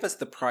they gave us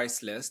the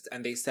price list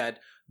and they said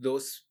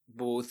those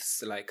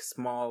booths like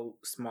small,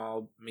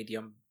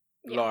 medium,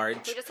 Yeah.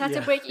 large. We just had to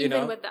Yeah. break You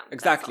even know, with them. that's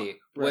exactly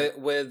all. Right.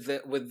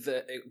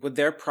 with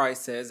their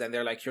prices, and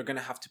they're like, you're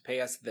gonna have to pay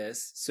us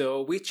this.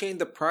 So we changed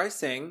the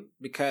pricing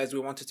because we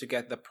wanted to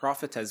get the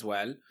profit as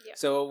well. Yeah.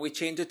 So we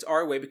changed it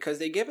our way because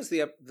they gave us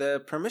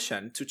the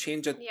permission to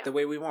change it Yeah. the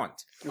way we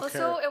want.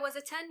 Also, it was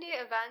a 10-day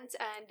event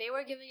and they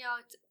were giving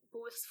out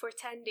booths for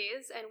 10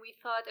 days and we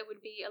thought it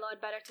would be a lot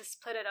better to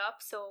split it up.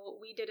 So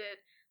we did it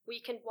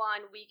weekend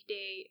 1,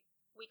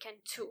 weekend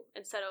 2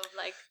 instead of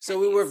like 10 So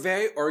we were days.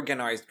 very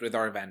organized with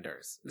our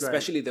vendors, Right.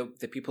 especially the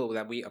people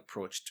that we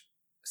approached.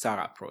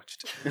 Sarah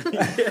approached.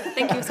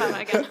 Thank you, Sarah,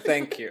 again.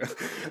 Thank you.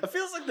 It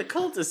feels like the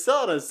cult is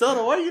Sada.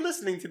 Sada, why are you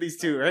listening to these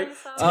two, right?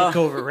 Sarah. Take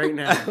over right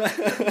now.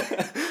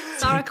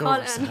 Sarah, Take call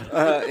over, in.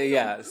 Sarah.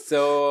 Yeah.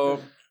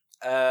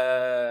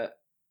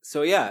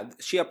 So yeah,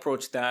 she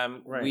approached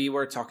them. Right. We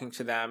were talking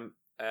to them.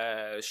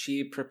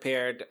 She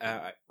prepared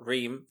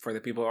Reem, for the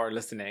people who are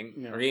listening.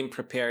 Yeah. Reem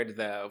prepared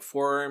the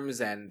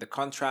forms and the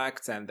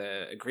contracts and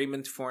the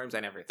agreement forms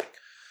and everything.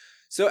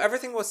 So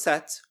everything was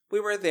set. We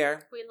were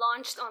there. We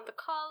launched on the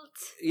cult.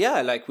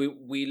 Yeah, like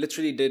we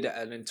literally did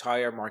an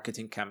entire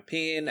marketing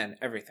campaign and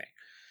everything,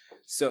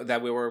 so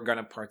that we were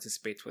gonna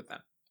participate with them.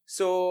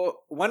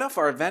 So one of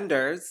our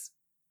vendors,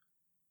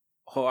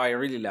 who I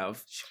really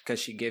love, because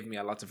she gave me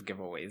a lot of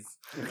giveaways.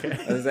 Okay.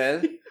 Is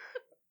it?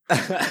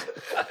 I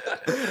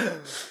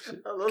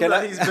love Can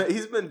that I-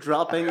 he's been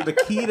dropping the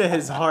key to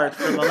his heart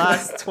for the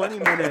last 20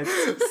 minutes.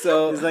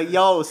 So He's like,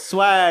 yo,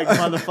 swag,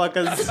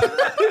 motherfuckers.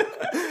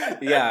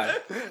 yeah.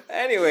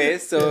 Anyway,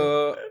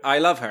 so I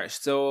love her.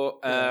 So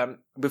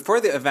before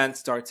the event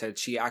started,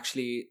 she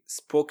actually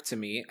spoke to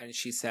me and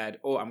she said,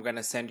 "Oh, I'm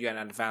gonna send you an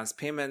advance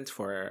payment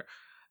for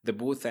the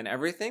booth and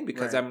everything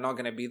because Right. I'm not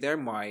gonna be there.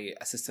 My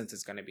assistant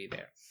is gonna be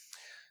there."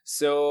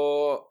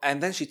 So,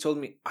 and then she told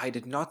me, "I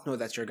did not know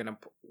that you're gonna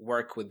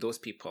work with those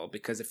people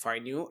because if I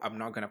knew, I'm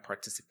not gonna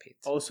participate."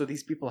 Oh, so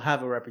these people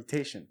have a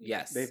reputation.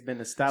 Yes. They've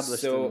been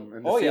established So- in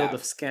the oh, field yeah.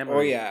 of scammers. Oh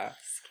yeah.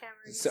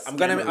 Scammers. So I'm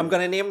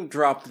gonna name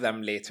drop them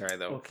later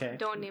though. Okay.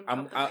 Don't name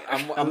I'm drop.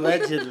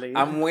 Allegedly.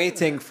 I'm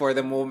waiting for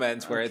the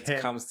moment where Okay.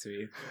 it comes to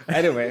me.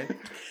 Anyway,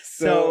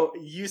 So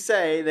you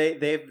say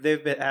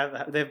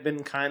they've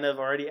been kind of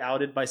already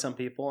outed by some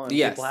people, and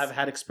Yes. people have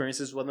had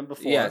experiences with them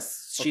before.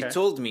 yes, she Okay.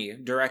 told me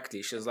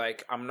directly. She's like,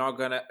 "I'm not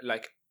gonna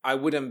like. I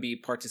wouldn't be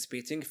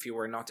participating if you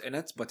were not in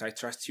it, but I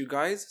trust you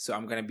guys, so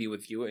I'm gonna be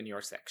with you in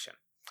your section."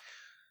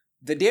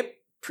 The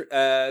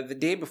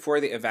day before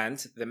the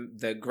event,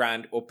 the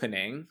grand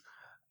opening.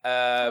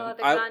 The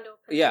grand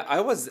opening. Yeah,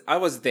 I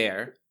was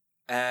there,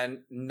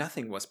 and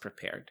nothing was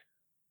prepared.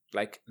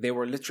 Like they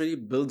were literally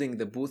building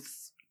the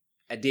booths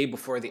a day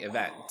before the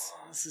event.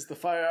 This is the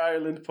Fire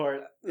Ireland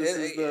part. This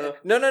is the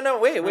No,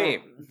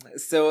 wait.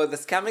 So the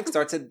scamming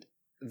started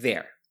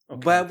there. Okay.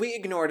 But we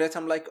ignored it.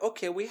 I'm like,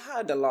 okay, we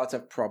had a lot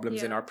of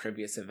problems in Yeah. our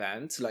previous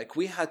event. Like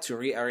we had to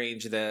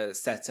rearrange the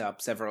setup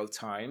several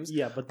times.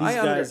 Yeah, but I these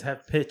under- guys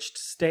have pitched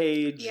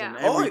stage Yeah. and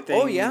Oh, everything.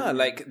 oh yeah,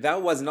 like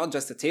that was not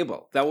just a table.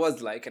 That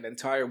was like an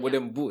entire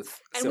wooden booth.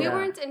 And So- we Yeah.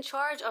 weren't in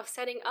charge of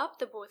setting up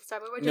the booth, so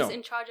we were just No.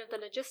 in charge of the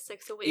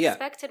logistics. So we Yeah.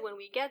 expected when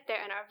we get there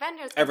and our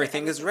vendors, get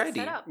Everything there, is everything's ready.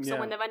 set up. So Yeah.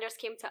 when the vendors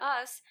came to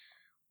us,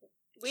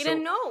 we So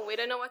didn't know. We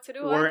didn't know what to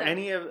do. Were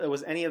either.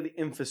 was any of the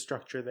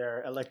infrastructure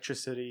there,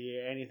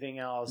 electricity, anything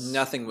else?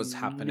 Nothing was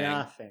happening.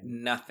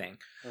 Nothing.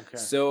 Okay.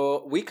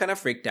 So we kind of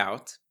freaked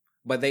out,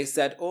 but they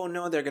said, "Oh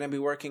no, they're gonna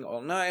be working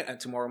all night, and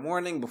tomorrow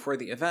morning before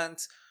the event,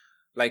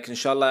 like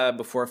inshallah,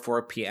 before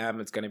 4 p.m.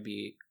 it's gonna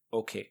be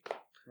okay."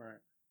 Right.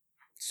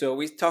 So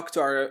we talked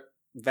to our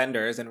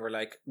vendors, and we're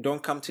like,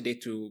 "Don't come today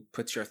to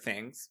put your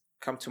things.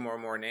 Come tomorrow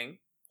morning.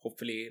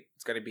 Hopefully,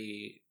 it's gonna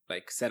be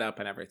like set up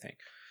and everything."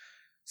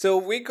 So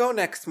we go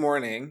next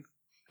morning,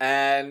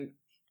 and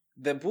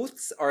the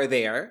booths are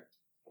there,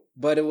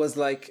 but it was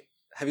like,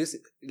 have you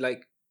seen,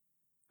 like,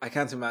 I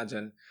can't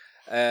imagine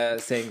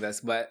saying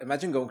this, but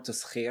imagine going to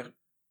Skhir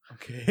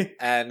Okay.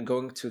 and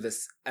going to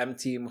this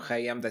empty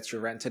mukhayyam that you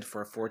rented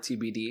for 40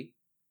 BD.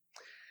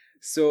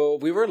 So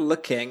we were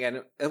looking,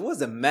 and it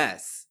was a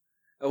mess.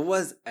 It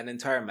was an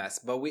entire mess,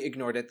 but we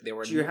ignored it. They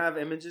were. Do you have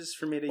images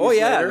for me to use Oh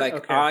yeah, later? like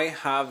Okay. I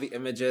have the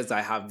images.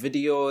 I have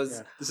videos.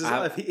 Yeah. This is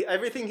I have-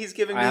 everything he's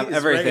giving I me have is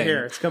everything. right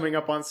here. It's coming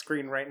up on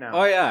screen right now.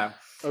 Oh yeah.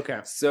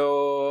 Okay.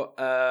 So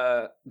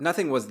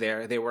nothing was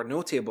there. There were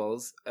no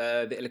tables.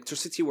 The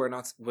electricity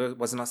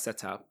was not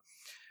set up,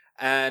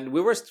 and we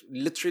were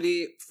literally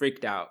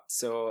freaked out.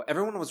 So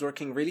everyone was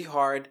working really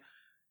hard,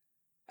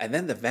 and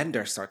then the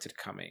vendors started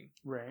coming,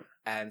 Right.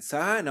 and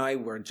Sarah and I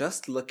were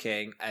just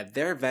looking at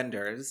their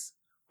vendors,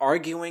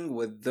 arguing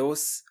with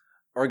those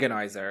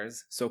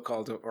organizers,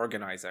 so-called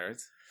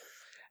organizers,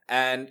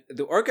 and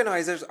the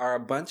organizers are a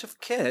bunch of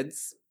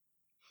kids.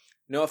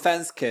 No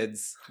offense,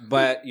 kids,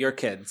 but you're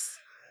kids.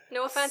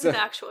 No offense So- to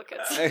the actual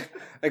kids.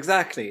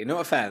 Exactly. No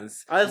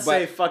offense. I'll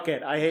say fuck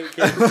it. I hate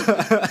kids.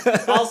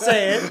 I'll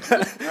say it. All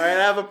right,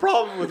 I have a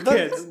problem with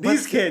kids.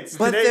 These kids.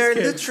 But today's they're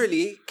kids.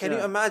 literally, can you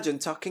Yeah. imagine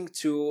talking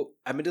to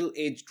a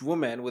middle-aged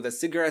woman with a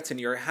cigarette in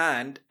your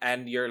hand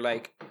and you're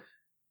like,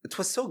 it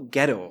was so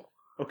ghetto.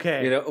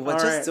 Okay. You know, it was All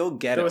just right. so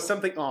ghetto. There was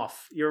something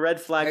off. Your red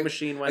flag Ex-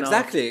 machine went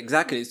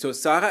Exactly. So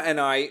Sarah and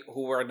I,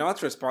 who were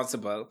not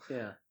responsible, off.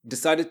 Yeah.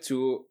 decided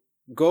to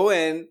go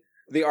in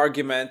the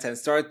argument and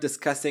start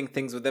discussing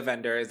things with the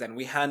vendors, and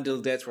we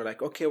handled it. We're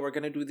like, okay, we're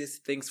gonna do these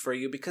things for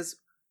you because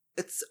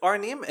it's our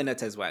name in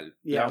it as well.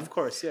 you Yeah, know? of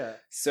course, yeah.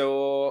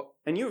 So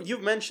And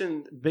you've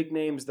mentioned big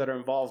names that are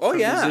involved Oh, from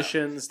yeah.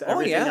 musicians to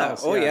everything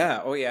else. Oh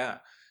yeah.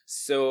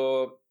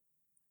 So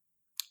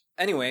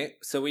anyway,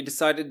 so we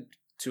decided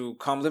to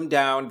calm them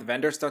down. The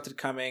vendors started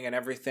coming and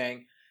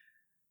everything.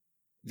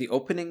 The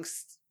opening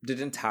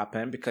didn't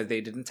happen because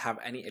they didn't have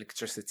any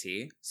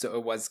electricity, so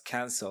it was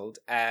cancelled.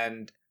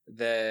 And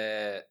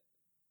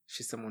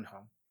she's someone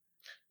home.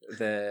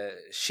 The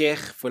Sheikh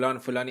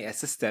Fulani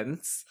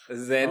assistants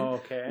then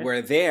Okay.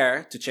 were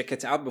there to check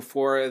it out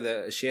before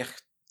the Sheikh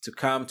to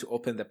come to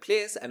open the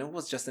place, and it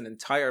was just an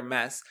entire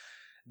mess.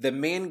 The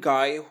main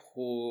guy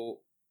who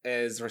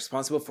is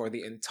responsible for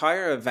the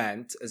entire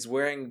event is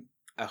wearing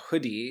a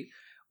hoodie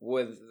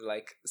with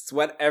like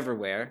sweat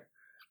everywhere,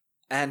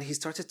 and he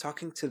started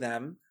talking to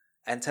them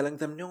and telling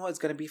them, no, it's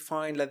gonna be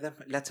fine,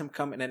 let him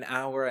come in an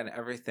hour and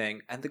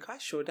everything. And the guy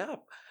showed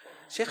up.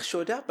 Sheikh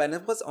showed up, and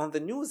it was on the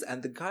news,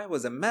 and the guy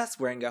was a mess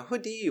wearing a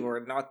hoodie.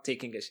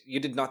 You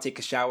did not take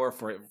a shower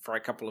for a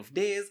couple of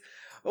days.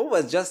 It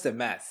was just a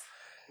mess.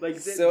 Like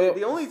So-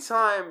 the only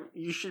time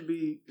you should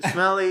be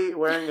smelly,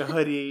 wearing a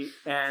hoodie,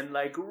 and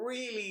like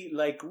really,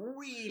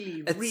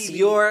 It's really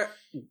your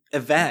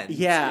event.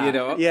 yeah, you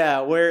know. yeah,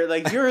 where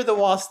like you're the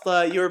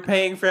wasta, you're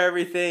paying for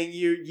everything,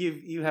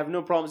 you have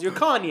no problems. You're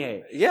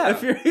Kanye. Yeah.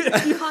 If you're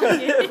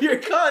if you're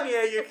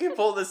Kanye, you can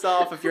pull this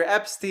off. If you're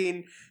Epstein,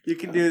 you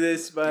can do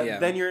this. But Yeah.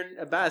 then you're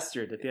a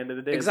bastard at the end of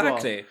the day. as well.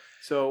 Exactly.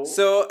 So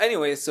So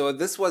anyway, so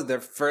this was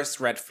their first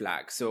red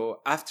flag. So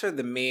after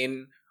the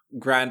main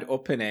grand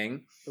opening,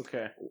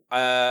 okay.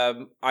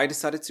 I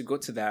decided to go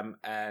to them,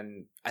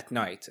 and at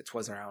night, it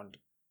was around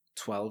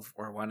 12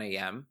 or 1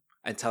 a.m.,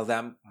 and tell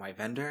them my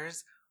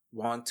vendors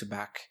want to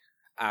back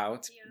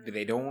out. Yeah.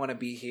 They don't want to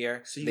be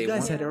here. So you They guys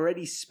want- had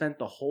already spent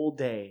the whole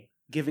day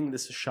giving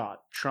this a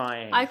shot,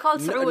 trying. I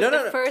called No, Sarood no,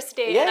 the no. first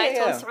day, Yeah, and I yeah,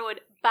 told yeah. Sarood,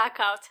 back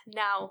out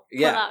now.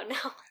 Yeah. Pull out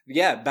now.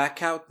 Yeah,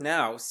 back out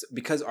now,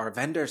 because our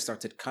vendors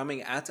started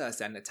coming at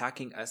us and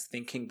attacking us,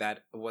 thinking that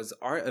it was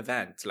our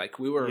event. Like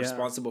we were Yeah.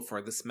 responsible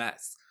for this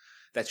mess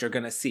that you're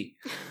gonna see.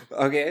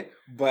 Okay,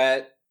 but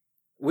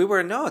we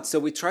were not. So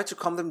we tried to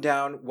calm them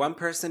down. One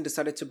person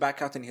decided to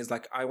back out, and he's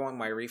like, "I want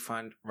my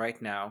refund right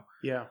now."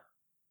 yeah.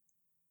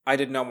 I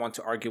did not want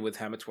to argue with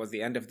him. It was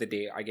the end of the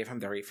day. I gave him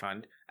the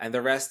refund, and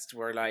the rest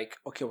were like,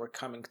 "Okay, we're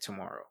coming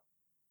tomorrow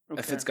if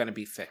Okay. it's gonna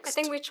be fixed." I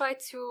think we tried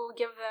to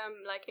give them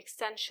like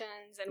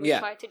extensions, and we Yeah.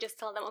 tried to just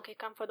tell them, okay,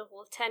 come for the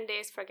whole 10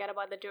 days, forget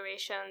about the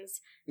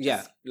durations.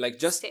 Yeah, like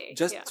just stay,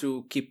 yeah.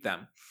 to keep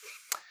them.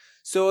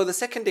 So the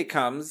second day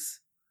comes,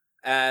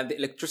 and the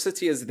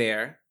electricity is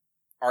there.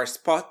 Our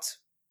spot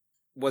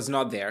was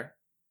not there.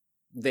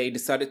 They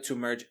decided to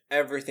merge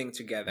everything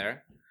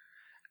together,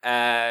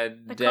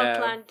 and The club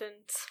plan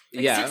didn't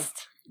yeah.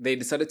 exist. they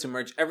decided to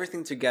merge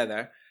everything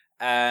together,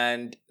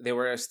 and there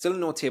were still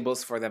no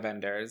tables for the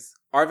vendors,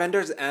 our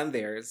vendors and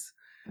theirs.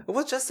 It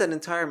was just an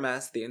entire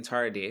mess the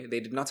entire day. They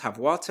did not have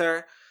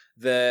water.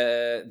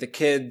 The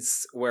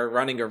kids were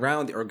running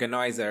around, the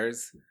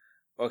organizers,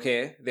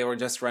 okay, they were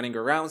just running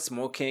around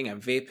smoking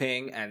and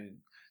vaping and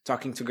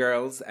talking to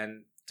girls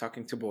and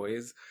talking to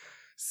boys.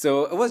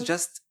 So it was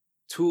just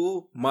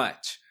too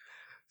much.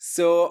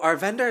 So our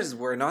vendors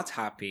were not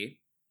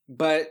happy,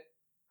 but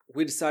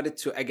we decided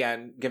to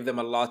again give them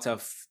a lot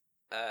of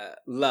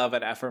love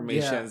and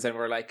affirmations, and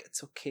we're like,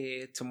 it's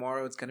okay,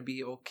 tomorrow it's gonna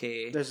be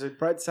okay. There's a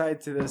bright side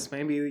to this.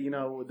 Maybe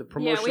the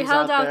promotions Yeah, we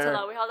held out there. a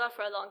lot. We held out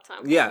for a long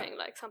time. Yeah. hoping,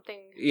 like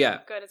something Yeah.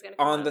 good is gonna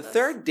come out On of the this.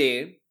 third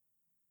day,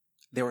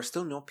 there were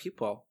still no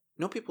people.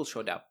 No people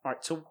showed up. All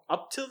right. So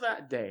up till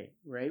that day,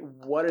 right?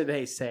 What are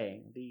they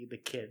saying? The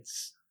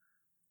kids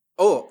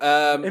Oh,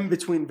 in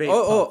between vape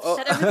oh, puffs. oh.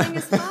 That everything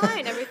is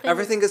fine.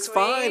 Everything is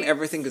fine. great.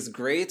 Everything is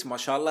great.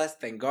 Mashallah.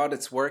 Thank God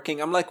it's working.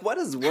 I'm like, what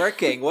is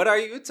working? What are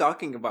you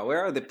talking about?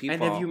 Where are the people?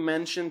 And have you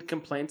mentioned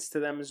complaints to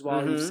them as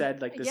well? Mhm. You've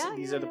said like this. Yeah,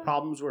 These yeah, are the yeah.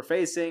 problems we're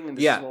facing, and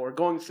this Yeah. is what we're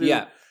going through.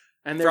 Yeah.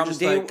 And they're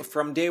just like,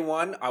 from day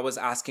one, I was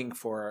asking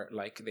for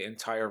like the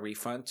entire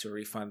refund to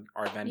refund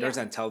our vendors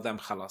Yeah. and tell them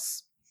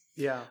khalas.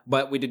 yeah.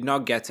 But we did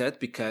not get it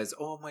because,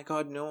 oh my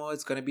God, no,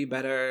 it's gonna be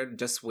better.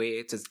 Just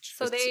wait. So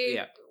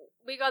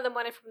we got the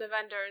money from the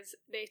vendors.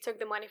 They took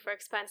the money for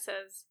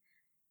expenses,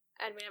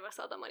 and we never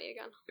saw the money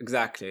again.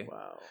 Exactly.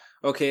 Wow.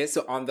 Okay,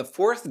 so on the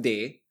fourth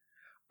day,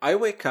 I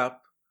wake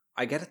up,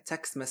 I get a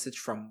text message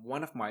from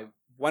one of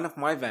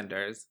my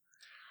vendors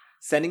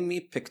sending me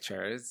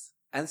pictures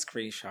and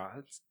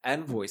screenshots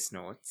and voice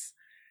notes,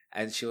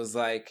 and she was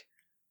like,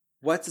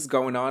 "What is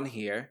going on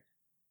here?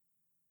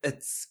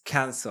 It's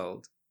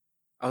cancelled."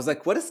 I was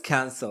like, "What is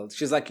cancelled?"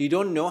 She's like, "You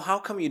don't know? How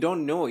come you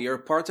don't know? You're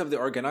part of the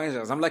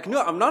organizers." I'm like,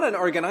 "No, I'm not an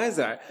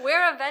organizer.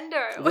 We're a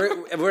vendor.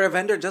 We're a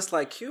vendor just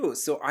like you."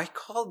 So I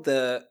called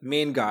the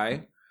main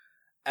guy,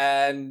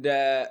 and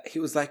he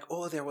was like,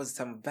 "Oh, there was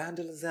some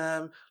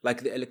vandalism.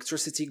 Like the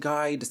electricity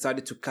guy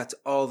decided to cut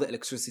all the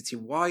electricity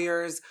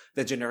wires.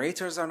 The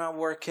generators are not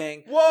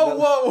working." Whoa, The-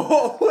 whoa,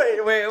 whoa!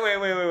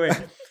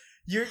 Wait!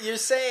 You're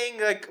saying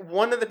like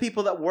one of the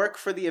people that work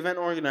for the event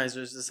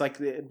organizers is like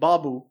the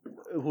Babu,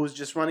 who's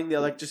just running the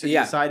electricity,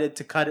 Yeah. decided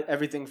to cut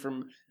everything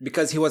from.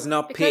 Because he was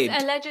not because paid.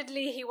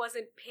 allegedly he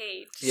wasn't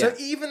paid. Yeah. So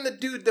even the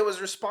dude that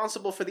was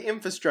responsible for the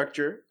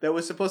infrastructure, that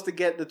was supposed to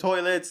get the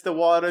toilets, the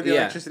water, the Yeah.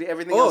 electricity,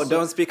 everything Oh, else.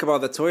 don't speak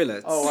about the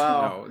toilets. Oh,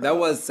 wow. No, that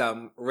was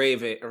some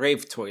rave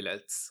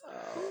toilets.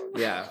 Oh,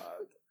 Yeah. God.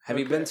 Have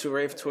you been to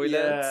rave toilets?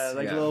 Yeah,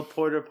 like little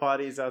porta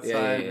potties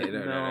outside.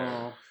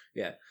 No.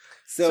 Yeah.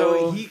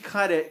 So he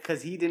cut it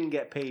because he didn't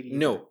get paid either.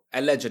 No,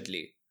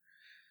 allegedly.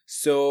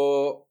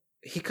 So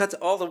he cut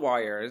all the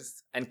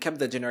wires and kept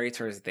the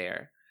generators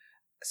there.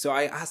 So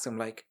I asked him,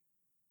 like,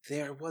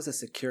 there was a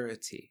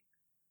security.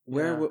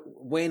 Where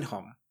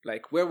Wainham?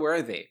 Like, where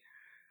were they?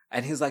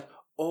 And he's like,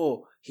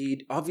 oh,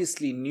 he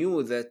obviously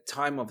knew the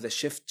time of the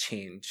shift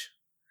change.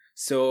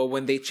 So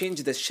when they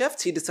changed the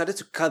shift, he decided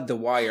to cut the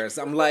wires.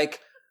 I'm like,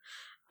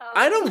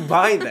 I don't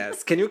buy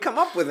this. Can you come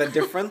up with a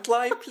different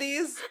lie,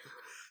 please?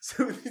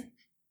 So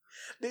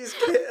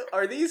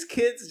are these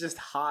kids just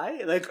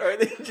high? Like, are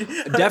they?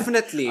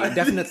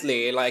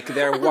 Definitely. Like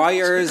their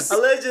wires.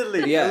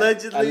 Allegedly,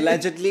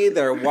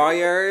 their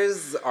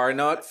wires are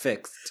not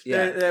fixed.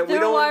 Yeah,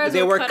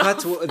 They were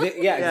cut.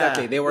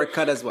 Exactly. They were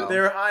cut as well.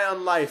 They're high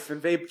on life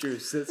and vape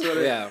juice. That's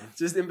what.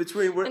 Just in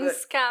between. And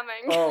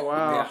scamming. Oh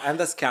wow. Yeah, and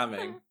the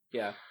scamming.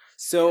 Yeah.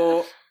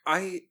 So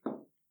I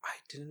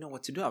didn't know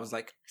what to do. I was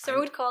like,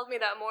 Sarood called me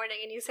that morning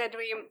and he said,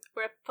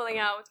 we're pulling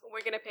out.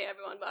 We're gonna pay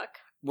everyone back.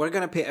 We're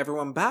gonna pay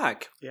everyone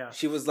back. Yeah.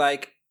 She was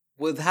like,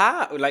 with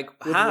how? Like,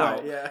 how?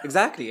 What? Yeah.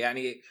 Exactly. And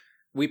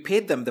we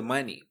paid them the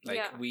money.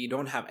 Like, we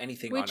don't have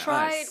anything on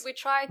us. We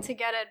tried to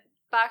get it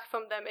back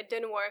from them. It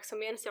didn't work. So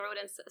me and Sarood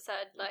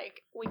said,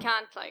 like, we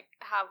can't, like,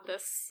 have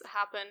this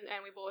happen.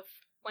 And we both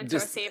went to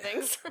our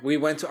savings. We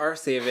went to our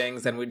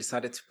savings and we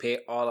decided to pay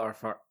all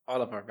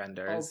of our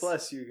vendors. Oh,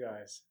 bless you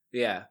guys.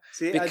 Yeah.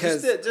 See,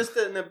 because just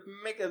to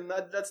make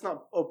that's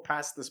not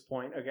past this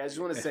point. Okay, I just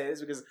want to say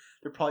this because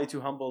they're probably too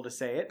humble to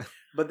say it.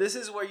 But this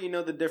is where you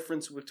know the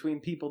difference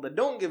between people that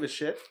don't give a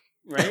shit,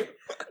 right?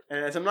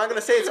 And I'm not going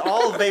to say it's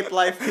all vape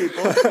life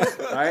people,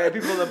 all right?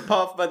 People that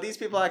puff, but these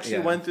people actually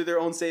went through their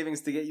own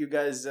savings to get you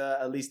guys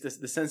at least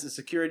the sense of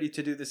security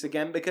to do this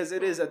again, because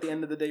it is at the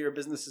end of the day your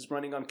business is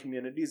running on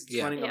communities.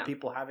 It's running on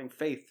people having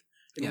faith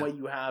in what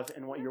you have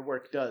and what your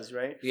work does,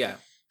 right? Yeah.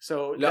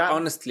 So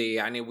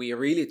honestly, I mean, we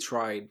really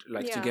tried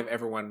to give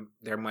everyone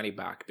their money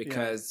back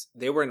because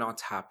they were not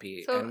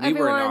happy, so and we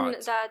were not.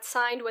 Everyone that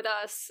signed with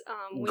us,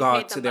 we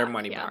got paid them their back.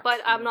 money back.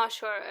 But I'm not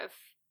sure if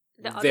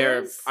the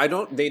others.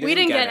 We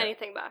didn't get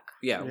anything back.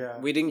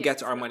 We didn't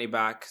get our money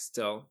back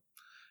still,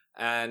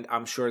 and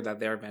I'm sure that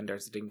their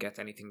vendors didn't get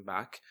anything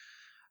back.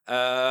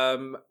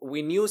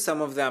 We knew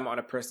some of them on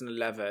a personal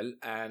level,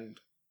 and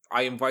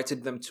I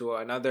invited them to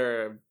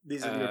another.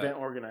 These are the event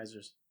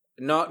organizers.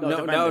 No,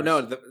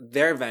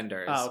 their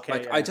vendors. Oh,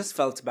 okay, I just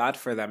felt bad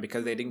for them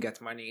because they didn't get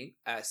money.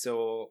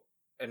 So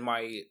in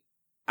my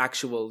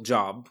actual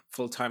job,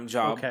 full-time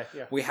job,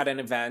 we had an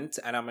event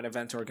and I'm an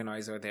event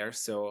organizer there.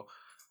 So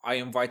I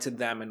invited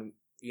them and,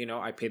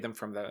 I paid them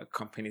from the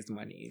company's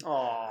money.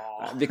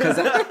 Aww. Because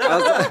I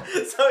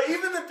was so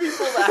even the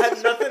people that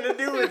had nothing to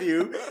do with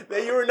you,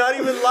 that you were not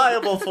even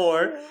liable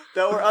for,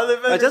 that were other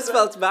vendors. I just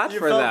felt bad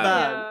for them.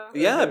 Bad.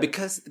 Yeah,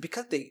 because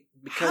they...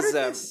 How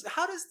did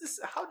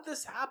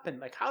this happen?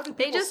 Like, how did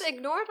they just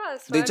ignored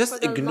us? They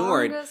just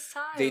ignored.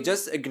 They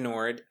just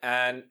ignored,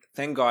 and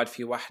thank God,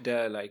 في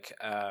واحدة, like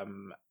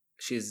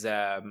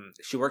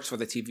she works for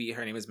the TV.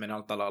 Her name is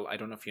Manal Dalal. I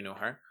don't know if you know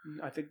her.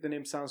 I think the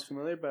name sounds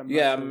familiar, but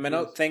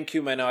Manal. Thank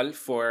you, Manal,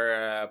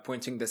 for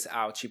pointing this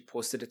out. She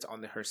posted it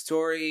on her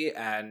story,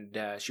 and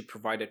she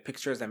provided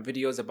pictures and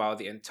videos about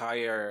the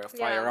entire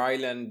Fire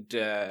Island.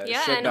 Shit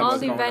and that all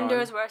was the going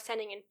vendors on. were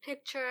sending in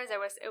pictures. It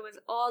was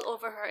all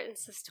over her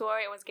Insta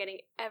story. It was getting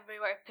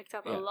everywhere. It picked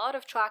up a lot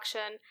of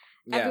traction.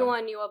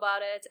 Everyone knew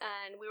about it,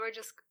 and we were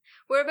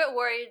a bit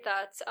worried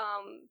that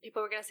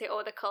people were going to say,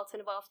 oh, the cult's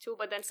involved too,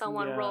 but then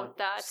someone wrote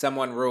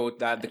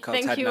that the cult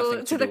had nothing to do with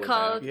it. Thank you to the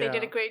cult. They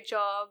did a great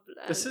job.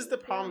 This is the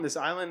problem. This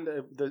island,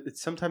 it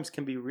sometimes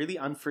can be really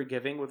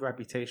unforgiving with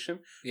reputation,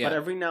 but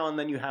every now and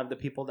then you have the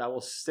people that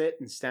will sit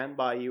and stand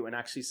by you and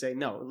actually say,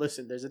 no,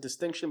 listen, there's a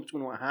distinction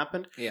between what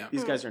happened.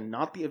 These guys are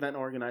not the event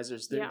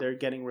organizers. They're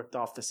getting ripped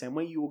off the same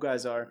way you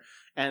guys are.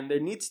 And there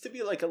needs to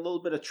be like a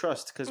little bit of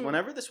trust, because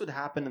whenever this would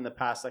happen in the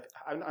past, like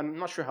I'm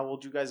not sure how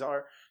old you guys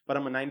are, but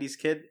I'm a 90s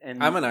kid.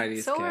 And I'm a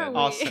 90s kid.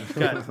 Awesome.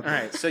 Good. All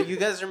right. So you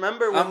guys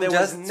remember when there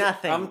was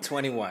nothing. I'm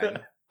 21.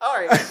 All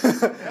right.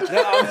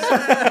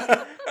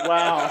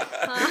 Wow.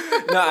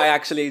 No, I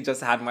actually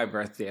just had my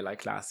birthday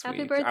like last week.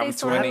 Happy birthday, I'm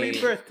 20.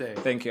 Happy birthday.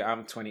 Thank you.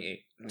 I'm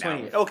 28.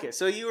 28. Okay,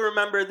 so you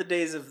remember the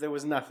days of there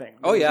was nothing.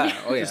 Oh yeah.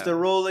 Just a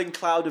rolling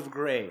cloud of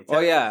grey. Oh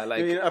yeah,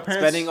 like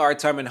spending our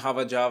time in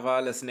Hava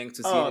Java listening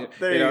to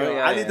there you go.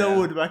 Ali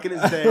Dawood back in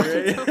his day,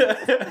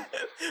 right?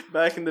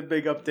 Back in the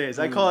big up days.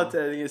 I call it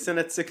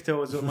Senat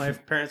Sikto is what my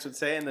parents would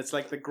say, and it's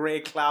like the grey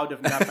cloud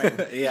of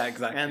nothing. Yeah,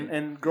 exactly.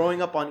 And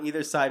growing up on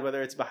either side,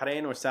 whether it's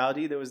Bahrain or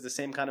Saudi, there was the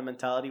same kind of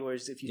mentality,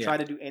 whereas if you try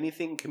to do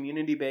anything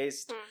community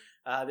based,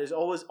 there's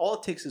always, all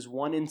it takes is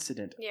one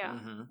incident.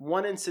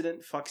 One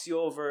incident fucks you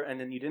over, and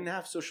then you didn't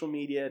have social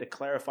media to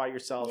clarify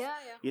yourself.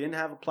 You didn't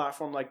have a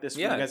platform like this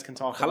where you guys can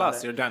talk about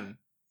it. You're done.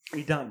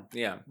 You're done.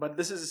 Yeah. But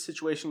this is a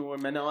situation where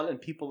Manal and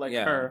people like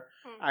Yeah. her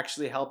Mm.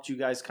 actually helped you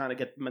guys kind of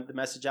get the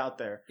message out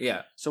there.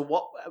 Yeah. So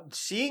what,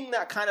 seeing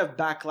that kind of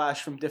backlash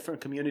from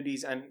different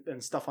communities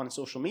and stuff on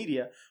social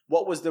media,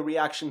 what was the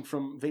reaction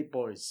from Vape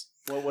Boys?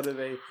 What are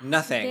they?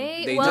 Nothing.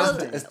 They- well-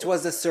 It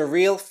was a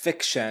surreal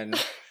fiction.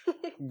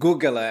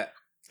 Google it.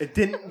 It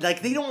didn't,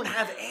 like, they don't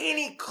have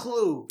any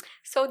clue.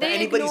 So That they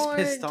anybody's ignored,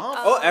 pissed off?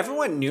 Oh,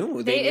 everyone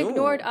knew. They Knew.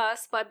 ignored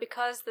us, but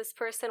because this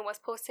person was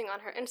posting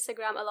on her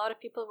Instagram, a lot of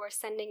people were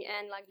sending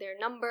in like their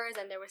numbers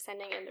and they were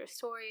sending in their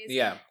stories.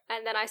 Yeah.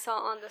 And then I saw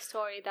on the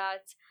story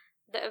that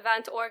the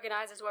event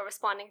organizers were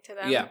responding to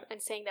them Yeah.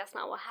 and saying that's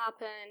not what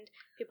happened.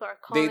 People are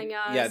calling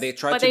us. Yeah, they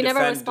tried but to they never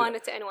defend-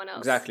 responded to anyone else.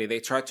 Exactly.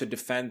 They tried to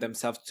defend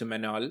themselves to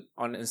Manal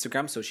on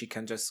Instagram so she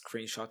can just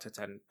screenshot it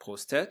and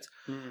post it.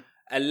 Mm.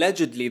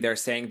 Allegedly, they're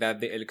saying that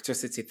the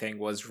electricity thing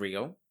was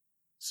real.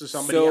 So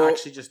somebody So-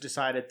 actually just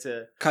decided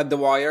to, Cut the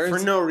wires. for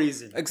no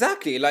reason.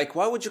 Exactly. Like,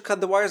 why would you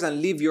cut the wires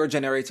and leave your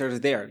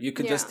generators there? You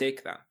could just Yeah.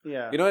 take them.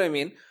 Yeah. You know what I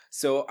mean?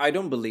 So I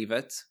don't believe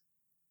it.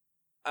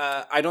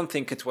 I don't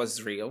think it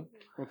was real.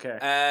 Okay.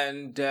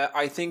 And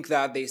I think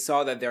that they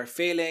saw that they're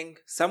failing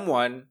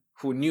someone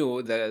who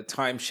knew the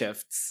time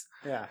shifts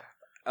Yeah.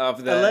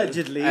 of the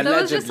Allegedly.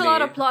 There was just a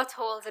lot of allegedly. plot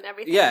holes and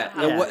everything. Yeah,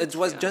 that happened. it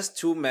was Yeah. just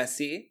too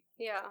messy.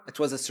 Yeah. It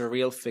was a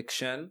surreal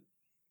fiction.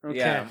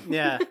 Okay.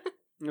 Yeah.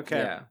 Okay.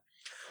 Yeah.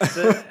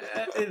 So,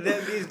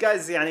 these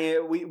guys,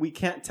 yani, we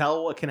can't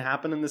tell what can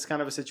happen in this kind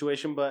of a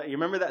situation, but you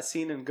remember that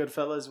scene in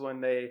Goodfellas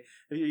when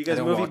you guys I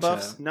don't movie watch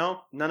buffs? it.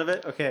 No? None of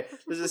it? Okay.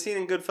 There's a scene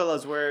in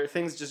Goodfellas where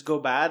things just go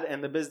bad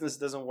and the business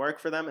doesn't work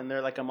for them and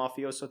they're like a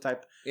mafioso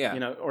type,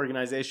 Yeah.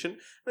 organization.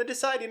 They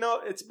decide,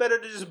 it's better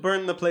to just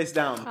burn the place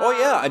down. Oh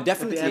yeah, At the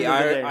definitely. end of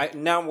the day. I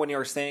now when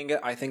you're saying it,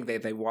 I think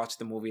they watched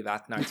the movie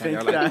that night and think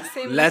they're like, that?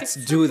 Same let's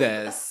night. do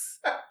this.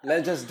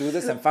 Let's just do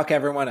this and fuck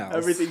everyone else.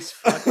 Everything's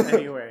fucked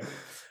anyway.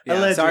 Yeah,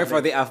 sorry Allegedly.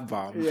 for the F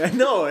bomb. Yeah,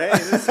 no, hey,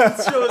 this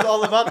show is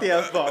all about the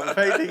F-bomb. If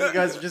anything, you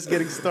guys are just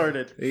getting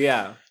started.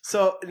 Yeah.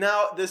 So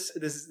now this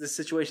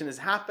situation has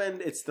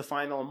happened. It's the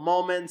final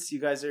moments. You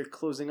guys are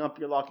closing up.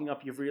 You're locking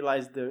up. You've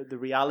realized the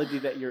reality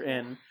that you're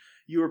in.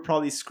 You were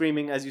probably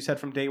screaming, as you said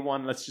from day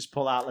one, "Let's just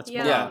pull out. Let's pull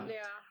Yeah. out."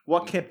 Yeah.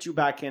 What kept you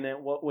back in it?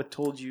 What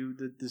told you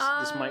that this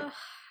might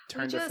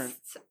turn we different?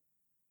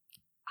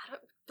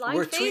 Blind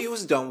We're faith. too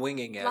used on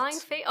winging it.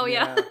 Blind faith. Oh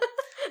yeah, Yeah.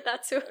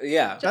 that too.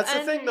 Yeah. That's the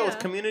And, thing, though. With yeah.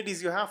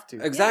 communities, you have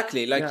to.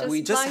 Exactly. Like Yeah. we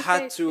Just just blind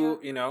had faith, to,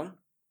 yeah.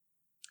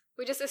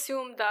 We just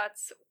assumed that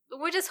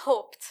we just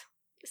hoped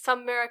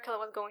some miracle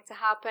was going to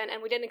happen,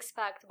 and we didn't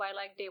expect by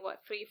like day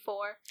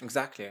 3-4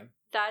 Exactly.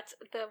 that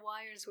the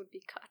wires would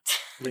be cut.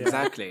 Yeah.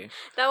 Exactly.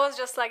 That was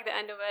just like the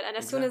end of it. And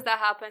as soon as that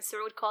happened,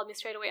 Sarood called me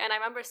straight away, and I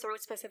remember Sarood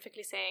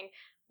specifically saying,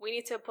 "We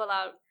need to pull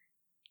out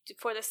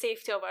for the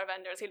safety of our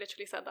vendors." He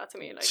literally said that to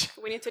me, like,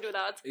 "We need to do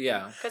that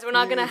Yeah. because we're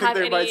not You gonna think have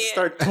they any." might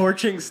start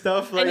torching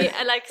stuff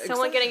Like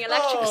someone getting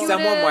electrocuted,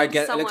 Someone might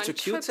get someone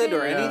electrocuted or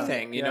tripping.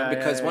 anything, you know, Yeah,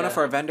 because yeah, one of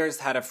yeah. our vendors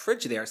had a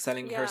fridge there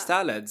selling her Yeah.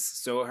 salads.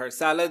 So her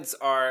salads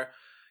are,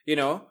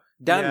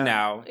 done Yeah.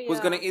 now. Who's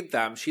Yeah. going to eat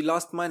them? She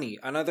lost money.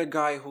 Another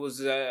guy who's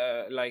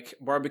like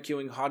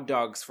barbecuing hot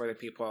dogs for the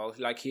people.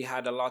 Like he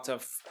had a lot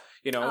of,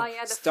 Oh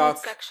yeah, the stock.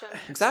 food section.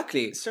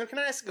 Exactly. Sir, can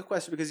I ask a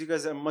question? Because you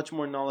guys are much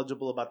more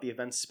knowledgeable about the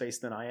event space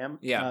than I am.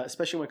 Yeah.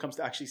 Especially when it comes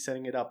to actually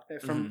setting it up.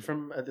 From Mhm. from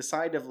the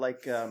side of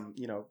like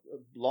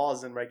laws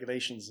and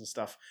regulations and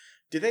stuff.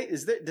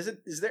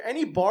 Is there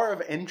any bar of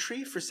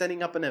entry for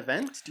setting up an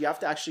event? Do you have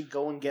to actually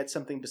go and get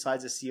something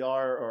besides a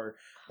CR, or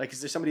like is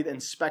there somebody that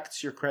inspects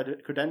your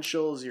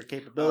credentials, your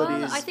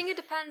capabilities? I think it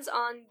depends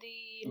on the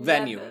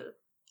Venue. level.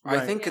 I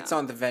Right. think it's Yeah.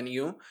 on the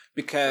venue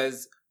because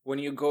when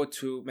you go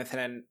to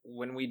مثلا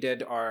when we did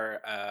our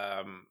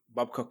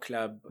Babco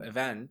Club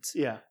event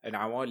Yeah. in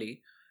Awali,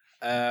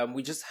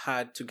 we just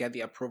had to get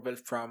the approval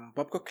from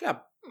Babco Club.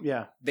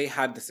 Yeah. They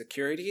had the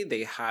security,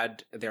 they had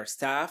their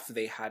staff,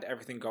 they had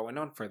everything going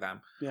on for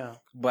them. Yeah.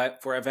 But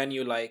for a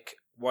venue like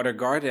Water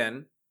Garden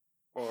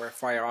or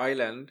Fire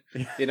Island,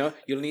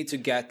 you'll need to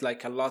get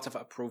like a lot of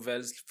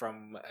approvals from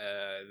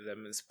the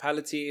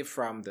municipality,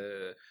 from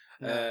the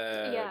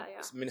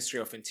Ministry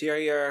of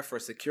Interior, for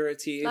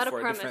security, A lot of for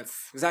different.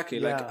 permits. Exactly,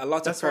 like Yeah. a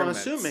lot That's of what I'm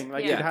permits. assuming.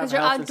 Like Yeah, you'd have because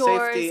you're health and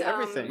outdoors, safety,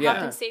 everything. health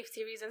Yeah. and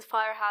safety reasons,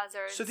 fire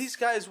hazards. So these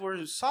guys were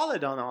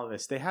solid on all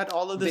this. They had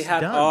all of this They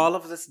had done. all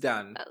of this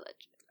done.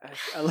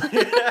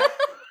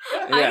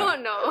 I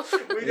don't know.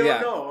 We don't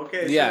Yeah. know.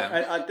 Okay. Yeah.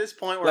 So at this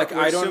point, Like, we're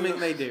I don't assuming know-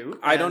 they do.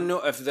 I don't know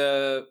if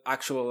the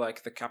actual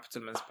the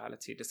capital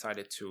municipality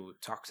decided to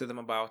talk to them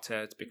about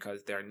it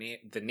because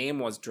the name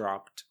was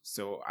dropped.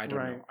 So I don't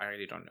Right. know. I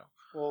really don't know.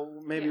 Well,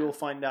 maybe Yeah. we'll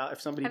find out if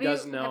somebody Have you-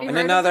 does know. have you In heard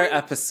of another them?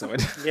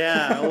 episode,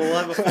 Yeah, we'll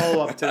have a follow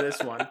up to this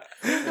one.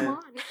 Come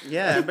on.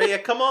 Yeah,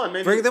 but come on,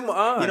 maybe. bring them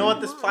on. You know what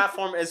this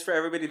platform is for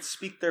everybody to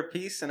speak their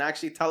piece and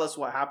actually tell us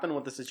what happened,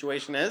 what the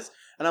situation is,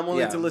 and I'm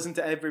willing Yeah. to listen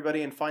to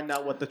everybody and find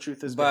out what the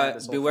truth is. behind But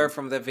this whole beware thing.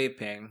 from the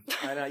vaping.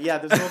 I know. Yeah,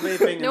 there's no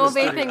vaping. No in the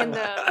vaping studio. in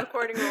the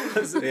recording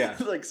room. Yeah.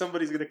 Like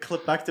somebody's gonna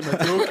clip back to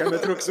Matruk and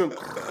Matruk's going.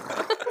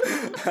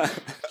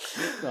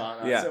 No.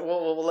 Yeah. So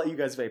we'll let you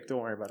guys vape. Don't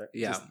worry about it.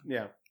 Yeah.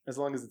 Yeah. as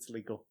long as it's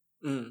legal.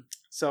 Mm.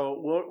 So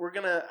we're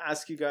gonna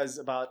ask you guys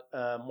about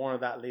more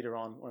of that later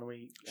on when we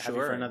have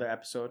you for Sure. another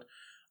episode.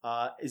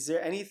 Is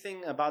there anything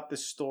about the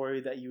story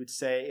that you would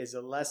say is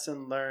a lesson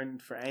learned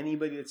for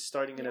anybody that's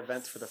starting an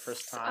event for the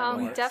first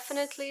time? or-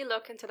 Definitely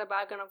look into the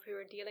background of who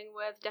you're dealing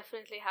with.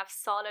 Definitely have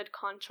solid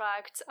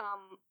contracts.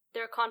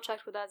 Their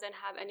contract with us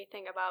didn't have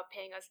anything about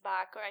paying us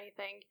back or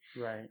anything.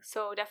 Right. So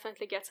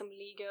definitely get some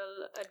legal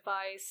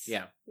advice.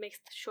 Yeah. Make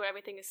sure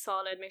everything is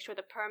solid. Make sure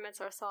the permits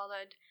are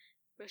solid.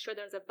 Make sure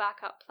there's a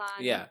backup plan.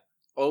 Yeah.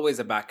 Always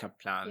a backup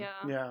plan.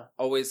 Yeah. Yeah.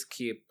 Always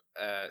keep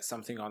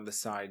something on the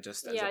side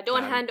just as Yeah. a Don't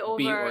plan hand over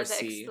B or the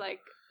C.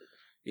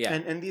 Yeah.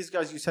 And these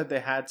guys, you said they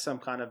had some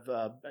kind of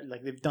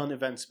like they've done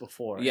events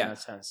before. Yeah. In that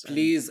sense. And-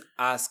 Please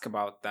ask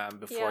about them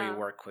before you Yeah.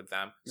 work with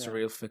them. It's Yeah.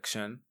 real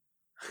fiction.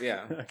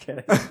 Yeah.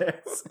 Okay.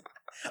 Yes.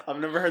 I've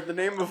never heard the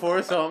name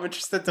before, so I'm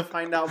interested to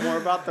find out more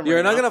about them. You're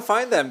right not now. gonna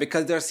find them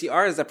because their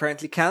CR is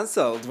apparently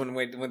cancelled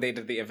when they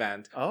did the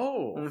event.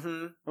 Oh.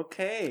 Mm-hmm.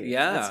 Okay.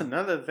 Yeah. That's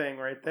another thing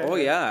right there. Oh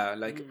yeah,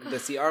 like Mm. the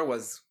CR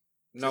was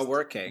not Just-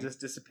 working. Just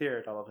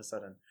disappeared all of a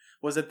sudden.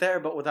 Was it there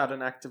but without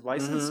an active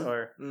license Mhm. or?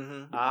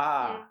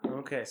 Mm-hmm.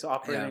 Okay. So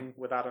operating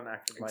without an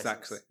active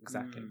license.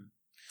 Exactly. Mm.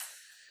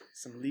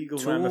 Some legal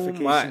Too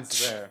ramifications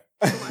much. there.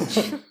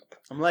 Too much.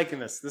 I'm liking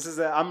this. This is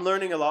I'm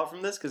learning a lot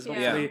from this because Yeah.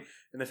 hopefully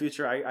in the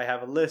future I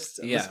have a list.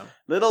 Of this Yeah.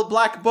 little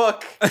black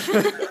book.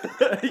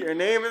 Your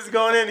name is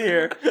going in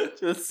here.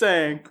 Just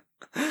saying.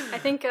 I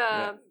think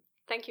Yeah.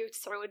 thank you to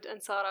Saroud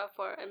and Sarah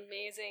for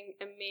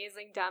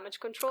amazing damage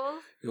control.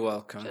 You're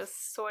welcome.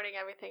 Just sorting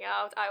everything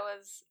out. I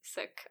was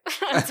sick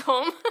at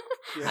home.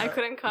 I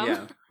couldn't come.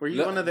 Yeah. Were you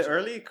Look- one of the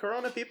early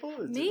Corona people?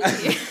 Maybe.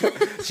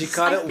 She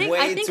caught it way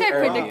I think too I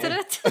early. predicted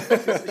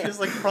it. She was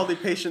like probably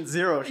patient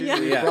zero. She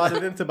Yeah. brought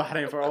it into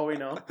Bahrain for all we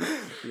know.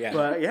 Yeah.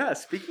 But yeah,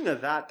 speaking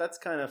of that, that's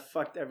kind of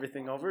fucked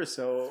everything over.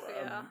 So,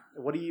 Yeah.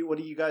 what are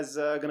you guys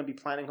going to be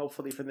planning?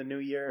 Hopefully for the new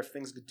year, if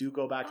things do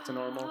go back to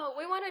normal. Oh,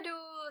 we want to do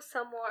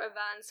some more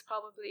events,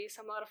 probably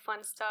some lot of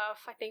fun stuff.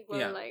 I think we'll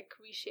Yeah. like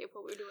reshape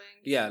what we're doing.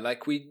 Yeah,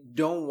 like we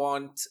don't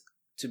want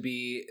to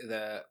be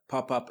the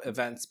pop-up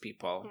events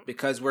people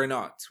because we're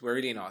not. We're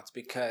really not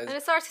because And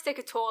it starts to take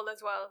a toll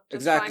as well.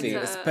 just exactly.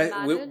 trying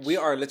to We manage.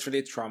 are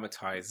literally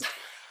traumatized.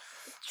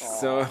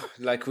 So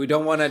like we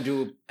don't want to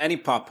do any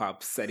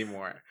pop-ups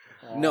anymore.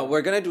 No,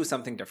 we're gonna do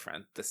something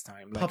different this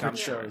time. Like puppet I'm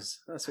sure. shows.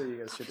 That's what you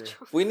guys should do.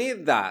 We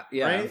need that.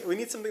 Yeah. Right? We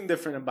need something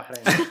different in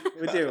Bahrain.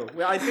 We do.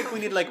 I think we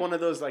need like one of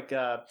those like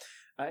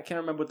I can't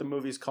remember what the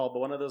movie's called, but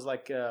one of those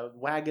like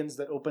wagons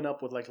that open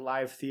up with like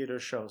live theater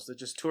shows that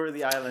just tour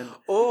the island.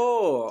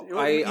 Oh, You know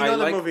I the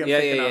like. movie I'm yeah,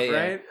 thinking yeah, of, yeah,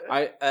 right?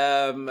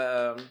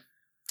 I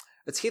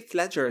it's Heath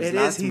Ledger's It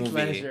last is Heath movie.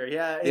 Ledger.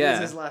 Yeah, it is Yeah.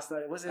 his last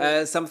night. Was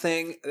it?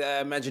 Something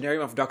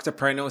Imaginarium of Dr.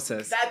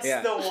 Parnassus. That's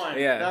yeah. the one.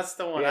 Yeah. That's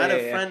the one. Yeah, I had a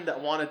yeah, yeah. friend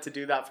that wanted to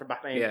do that for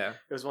Bahrain. Yeah,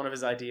 It was one of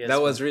his ideas.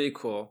 that was really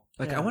cool.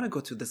 Like Yeah. I want to go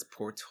to this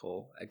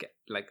porthole again,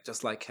 like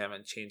just like him,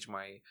 and change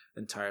my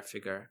entire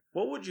figure.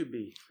 What would you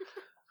be?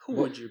 Who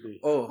What- would you be?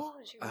 Oh, What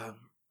would you do?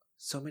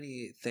 so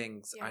many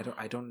things. Yeah.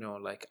 I don't know.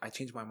 Like I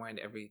change my mind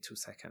every 2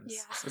 seconds.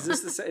 Yeah.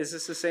 So- Is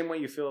this the same way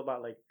you feel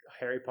about like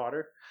Harry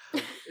Potter?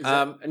 Like,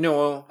 is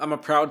no, I'm a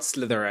proud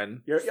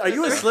Slytherin. are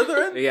you a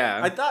Slytherin?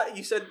 Yeah. I thought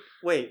you said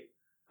wait.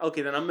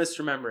 Okay, then I'm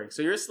misremembering.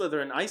 So you're a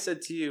Slytherin. I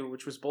said to you,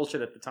 which was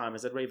bullshit at the time, I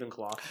said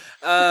Ravenclaw.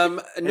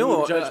 And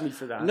No, you judged me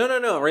for that. no.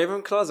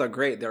 Ravenclaws are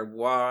great. They're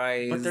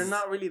wise. But they're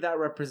not really that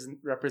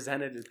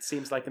represented. It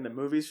seems like in the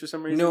movies for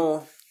some reason.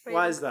 No,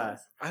 Why is that?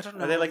 I don't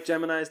know. Are they like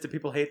Geminis? Do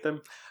people hate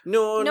them?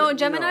 no? No,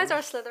 Geminis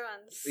are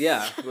Slytherins.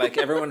 Yeah, like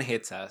everyone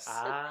hates us.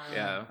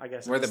 Yeah, I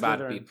guess we're I'm the bad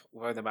Slytherin. people.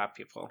 We're the bad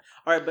people.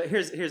 All right, but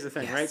here's the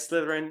thing, Yes. right?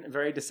 Slytherin,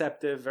 very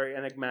deceptive, very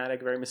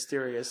enigmatic, very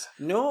mysterious.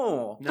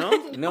 No, No?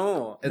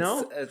 no.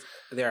 No?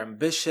 They're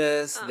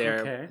ambitious. Oh.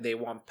 Okay. They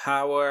want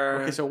power.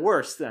 Okay, so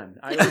worse then.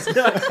 I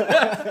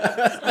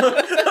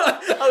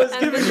was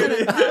giving you Ambition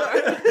and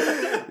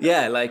the...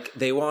 Yeah, like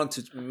they want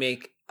to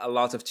make a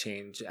lot of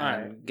change and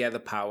Alright. get the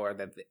power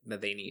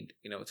that they need,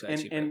 to and,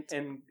 achieve and it.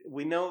 and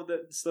we know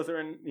that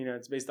Slytherin,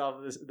 it's based off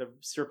of the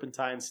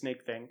serpentine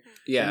snake thing.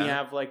 Yeah. And you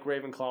have like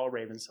Ravenclaw,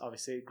 ravens,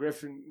 obviously.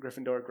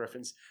 Gryffindor,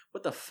 griffins.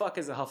 What the fuck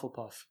is a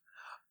Hufflepuff?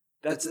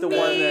 That's the Me.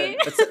 one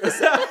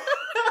that...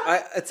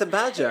 It's a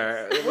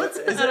badger. What's,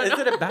 is I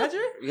don't it a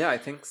badger? Yeah, I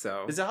think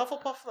so. Is a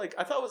Hufflepuff like...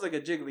 I thought it was like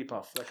a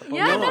Jigglypuff. Like a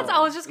Yeah, No. that's. I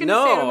was just gonna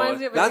No, say. It reminds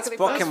me of a that's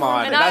Jigglypuff.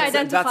 Pokemon. And I That's-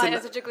 identify that's an-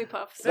 as a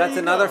Jigglypuff. So There That's you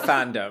another go.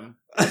 fandom.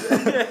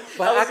 I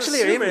But was actually,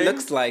 it even assuming-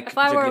 looks like if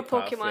I were a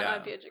Jigglypuff, Pokemon, yeah.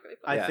 I'd be a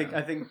Jigglypuff. I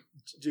Yeah. think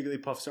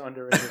Jigglypuffs are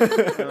underrated.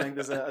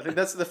 I think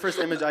that's the first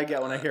image I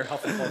get when I hear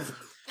Hufflepuff.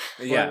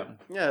 Yeah.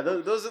 But, yeah.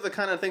 Those are the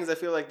kind of things I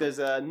feel like there's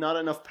not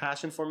enough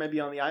passion for maybe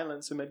on the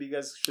island. So maybe you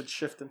guys should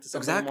shift into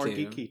something more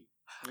Exactly. geeky.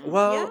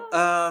 Well,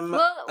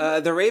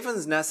 Well, the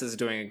Raven's Nest is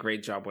doing a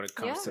great job when it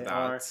comes Yeah. to They that.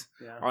 are,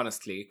 yeah.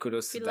 Honestly,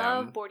 kudos we to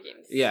love them. board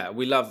games. Yeah,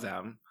 we love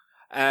them.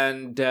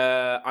 And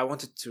I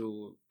wanted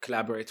to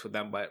collaborate with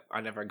them, but I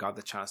never got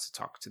the chance to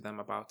talk to them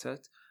about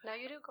it. Now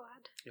you do. Go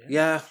ahead.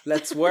 Yeah,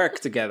 let's work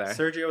together.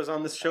 Sergio was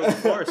on this show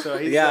before, so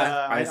he's,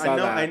 Yeah, I saw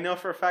know. that. I know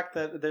for a fact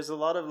that there's a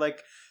lot of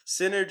like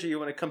synergy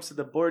when it comes to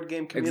the board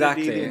game community,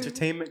 Exactly. the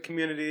entertainment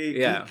community,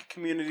 Yeah. geek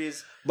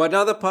communities. But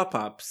not the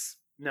pop-ups,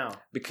 No,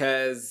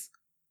 because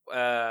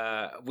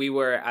we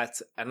were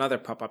at another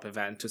pop-up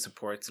event to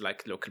support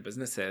like local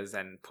businesses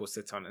and post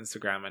it on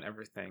Instagram and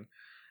everything.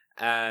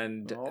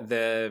 And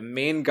the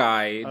main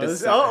guy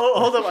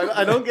hold up!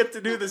 I don't get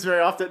to do this very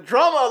often.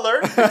 Drama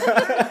alert!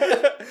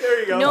 There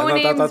you go. No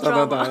names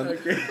drama.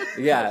 Okay.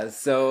 Yeah,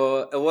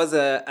 so it was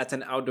at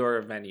an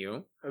outdoor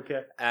venue.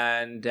 Okay.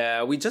 And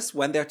we just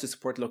went there to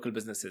support local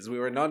businesses. We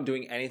were not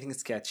doing anything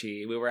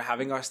sketchy. We were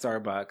having our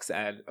Starbucks,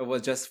 and it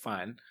was just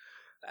fun.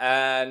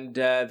 And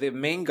the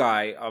main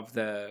guy of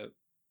the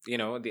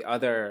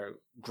other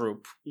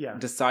group Yeah.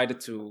 decided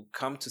to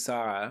come to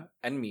Sarah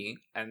and me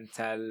and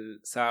tell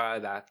Sarah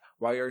that,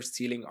 why you're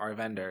stealing our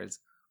vendors?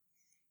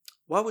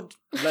 Why would,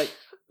 like,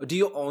 do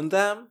you own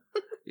them?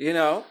 You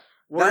know?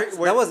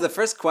 That was the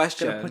first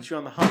question. I'm gonna put you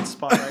on the hot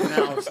spot right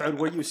now. Saud,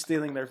 were you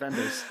stealing their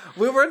vendors?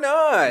 We were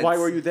not. Why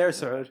were you there,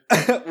 Saud?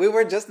 We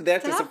were just there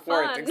to have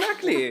support. fun.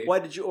 Exactly. Why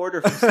did you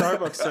order from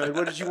Starbucks, Saud?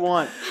 What did you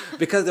want?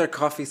 Because their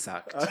coffee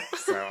sucked.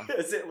 So.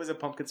 Was it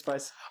pumpkin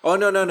spice? Oh,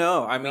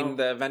 no. I mean,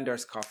 the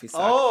vendor's coffee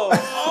sucked. Oh!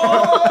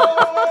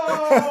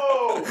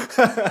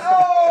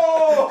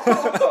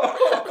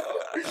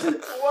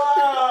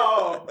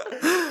 Wow!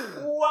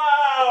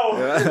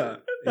 Wow!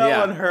 That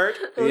one hurt.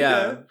 Okay.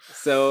 Yeah.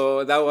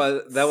 So that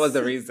was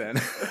the reason.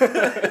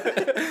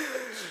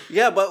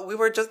 Yeah, but we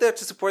were just there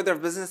to support their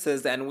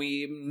businesses, and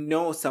we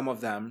know some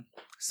of them.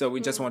 So we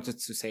just wanted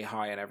to say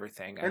hi and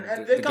everything,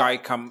 and the guy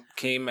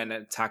came and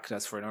attacked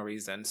us for no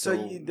reason.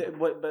 So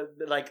but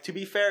like, to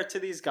be fair to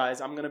these guys,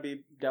 I'm gonna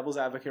be devil's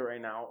advocate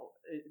right now.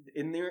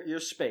 In your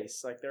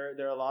space, like there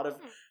are a lot of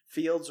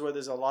fields where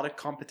there's a lot of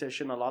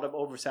competition, a lot of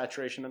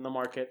oversaturation in the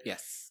market.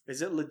 yes,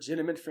 Is it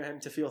legitimate for him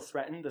to feel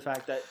threatened? The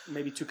fact that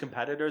maybe two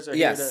competitors are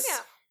yes, here to... Yeah.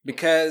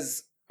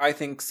 because I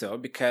think so.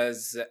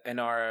 Because in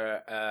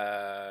our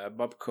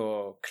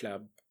Bobco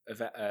Club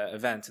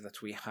event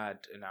that we had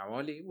in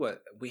Awali,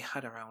 we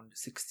had around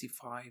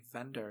 65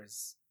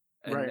 vendors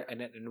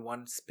in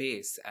one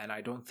space, and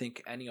I don't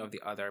think any of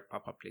the other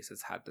pop-up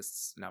places had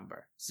this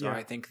number. So Yeah.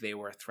 I think they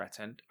were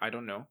threatened. I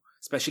don't know,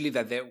 especially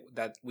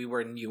that we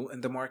were new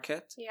in the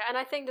market. Yeah, and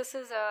I think this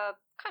is a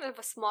kind of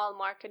a small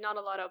market, not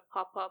a lot of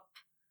pop-up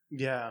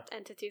Yeah.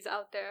 entities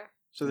out there.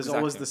 So there's Exactly.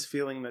 always this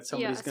feeling that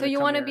somebody's Yeah, going to so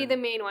you want to be the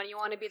main one, you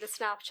want to be the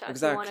Snapchat,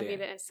 you want to be Exactly.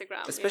 the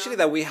Instagram. Especially you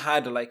know? that we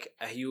had like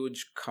a huge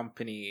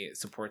company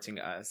supporting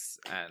us,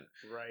 and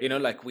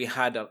Right. like we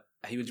had a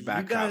huge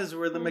backup. You guys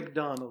were the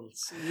McDonald's.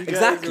 You guys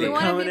Exactly. were You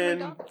want to coming be the in.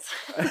 McDonald's.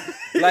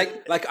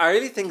 like I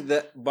really think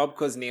that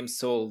Bobco's name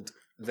sold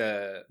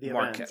the The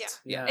market. event.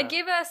 Yeah. Yeah. It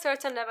gave a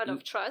certain level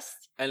of trust.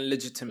 And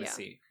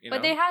legitimacy. You know?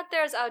 But they had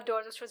theirs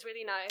outdoors, which was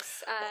really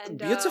nice. And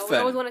Beautiful. we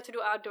always wanted to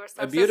do outdoor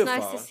stuff. So Beautiful.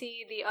 it's nice to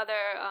see the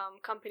other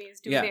companies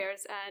do Yeah.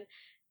 theirs. And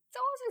it's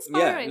always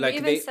inspiring. yeah, like we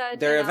even said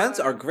their in events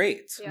our- are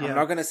great. Yeah. I'm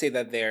not gonna say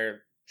that they're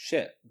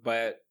shit,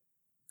 but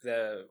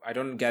I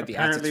don't get the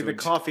Apparently attitude.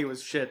 the coffee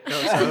was shit.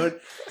 No,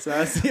 so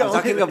that's the I'm only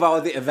talking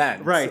about the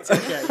event. Right.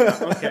 Okay. Yeah,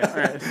 okay. All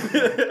right.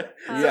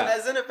 So Yeah.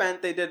 as an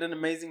event, they did an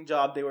amazing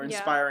job. They were Yeah.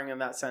 inspiring in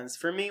that sense.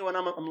 For me, when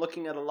I'm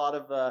looking at a lot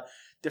of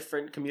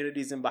different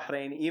communities in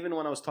Bahrain, even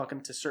when I was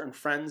talking to certain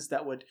friends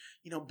that would,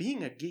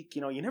 being a geek,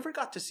 you never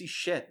got to see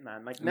shit,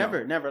 man. Like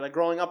never. Like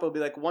growing up, it would be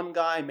like one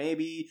guy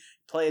maybe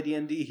play a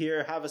D&D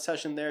here, have a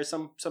session there.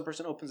 Some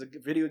person opens a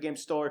video game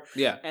store,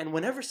 Yeah. and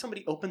whenever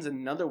somebody opens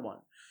another one,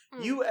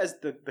 you as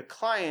the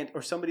client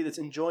or somebody that's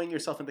enjoying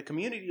yourself in the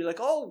community, you're like,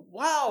 oh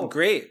wow,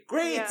 Great.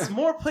 great, Yeah.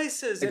 more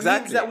places. It means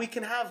Exactly. that we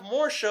can have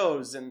more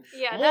shows and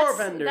Yeah, more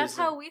vendors. that's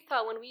how we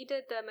thought when we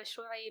did the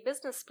Mashru'i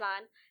business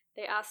plan.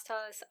 They asked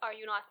us, are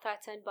you not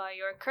threatened by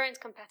your current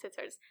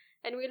competitors?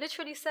 And we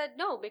literally said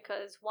no,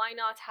 because why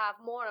not have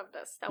more of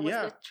this? That was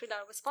Yeah. literally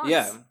our response.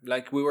 Yeah,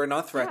 like we were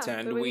not Yeah,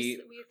 threatened. but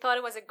we thought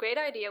it was a great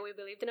idea. We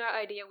believed in our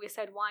idea. We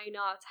said, why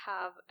not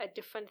have a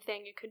different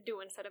thing you could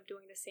do instead of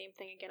doing the same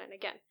thing again and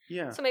again?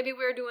 Yeah. So maybe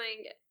we're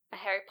doing a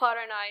Harry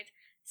Potter night.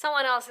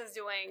 Someone else is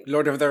doing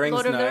Lord of the Rings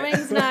Lord of the night.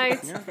 Rings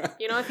night.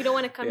 Yeah. If you don't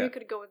want to come, Yeah. you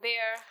could go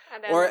there.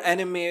 And then, Or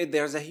anime.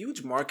 There's a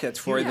huge market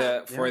for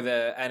Yeah.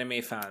 the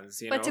anime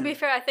fans. but to be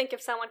fair, I think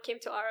if someone came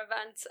to our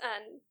event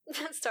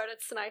and started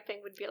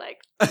sniping, would be like,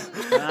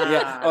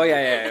 yeah. Oh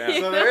yeah.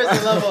 So there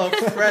is a level of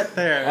threat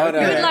there. Oh, no,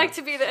 you yeah. would like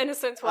to be the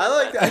innocent one. I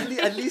like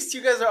at least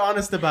you guys are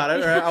honest about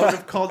it, or I would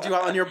have called you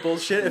out on your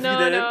bullshit if you No,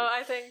 didn't. no.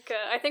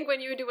 I think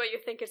when you do what you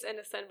think is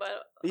innocent, but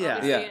Yeah.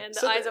 obviously Yeah. in the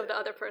So eyes the- of the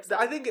other person.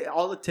 I think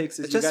all it takes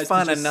is It's you just guys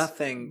fun to and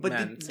nothing. But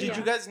meant. did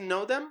you Yeah. guys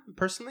know them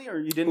personally, or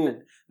you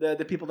didn't?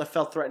 The people that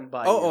felt threatened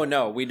by you? Oh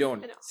no, we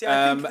don't. I know. See,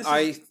 I think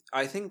this is-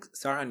 I think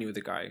Sarah knew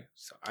the guy,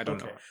 so I don't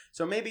know.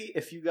 So maybe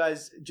if you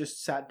guys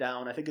just sat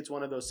down, I think it's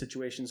one of those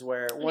situations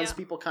where once Yeah.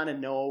 people kind of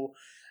know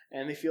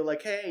and they feel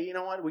like, hey, you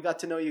know what, we got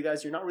to know you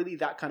guys, you're not really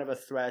that kind of a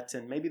threat,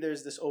 and maybe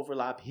there's this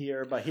overlap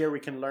here, but here we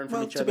can learn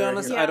from each other. To be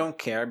honest, Here- I don't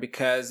care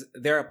because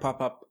they're a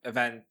pop-up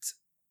event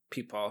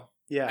people.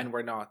 Yeah. And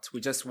we're not. We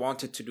just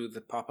wanted to do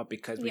the pop-up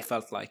because we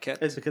felt like it.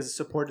 It's because it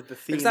supported the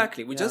theme.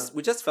 Exactly. We Yeah.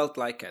 just felt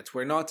like it.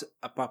 We're not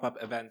a pop-up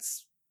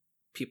events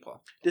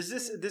people. Does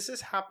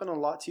this happen a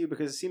lot to you?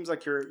 Because it seems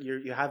like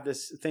you have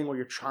this thing where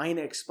you're trying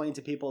to explain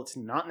to people it's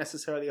not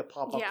necessarily a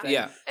pop-up Yeah. thing.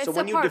 Yeah. It's So a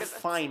when you part of it.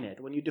 define it,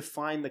 when you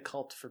define the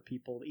cult for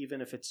people, even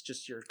if it's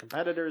just your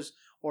competitors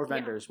or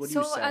vendors, what do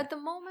you So say? at the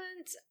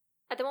moment,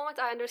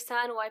 I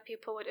understand why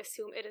people would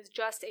assume it is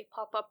just a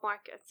pop-up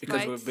market. Because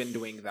right? we've been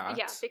doing that.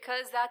 Yeah,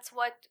 because that's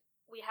what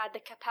we had the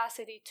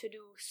capacity to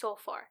do so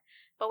far.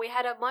 But we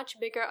had a much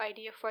bigger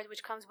idea for it,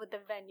 which comes with the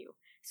venue.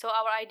 So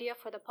our idea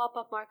for the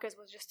pop-up markets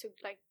was just to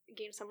like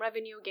gain some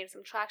revenue, gain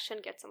some traction,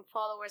 get some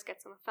followers,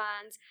 get some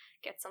fans,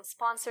 get some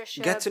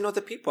sponsorship. Get to know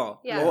the people.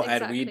 Yeah,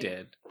 and we exactly.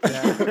 did.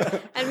 Yeah.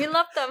 And we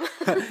loved them.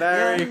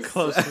 Very Yes.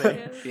 closely.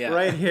 Yes. Yeah.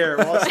 Right here.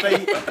 Whilst they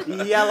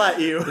yell at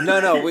you.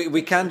 No,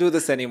 we can't do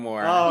this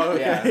anymore. Oh, okay.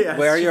 Yeah. Yes,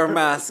 Wear your true.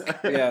 mask.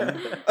 Yeah.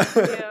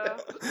 Yeah.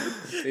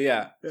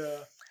 Yeah. Yeah.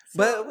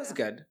 But it was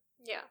good.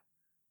 Yeah.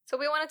 So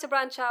we wanted to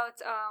branch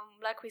out.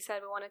 Like we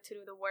said, we wanted to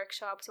do the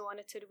workshops. We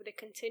wanted to do the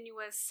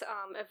continuous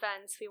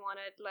events. We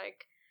wanted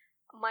like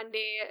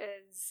Monday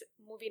is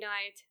movie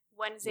night.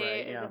 Wednesday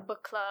Right, is yeah. a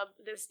book club.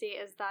 This day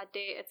is that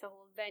day. It's a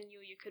whole venue.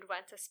 You could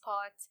rent a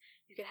spot.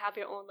 You could have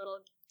your own little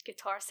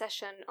guitar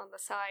session on the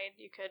side.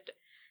 You could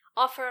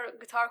offer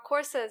guitar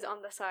courses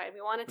on the side.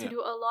 We wanted to Yeah.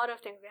 do a lot of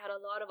things. We had a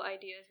lot of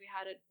ideas. We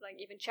had like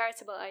even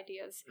charitable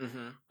ideas.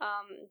 Mm-hmm.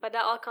 But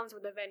that all comes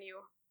with the venue.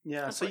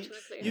 Yeah. So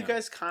Unfortunately. you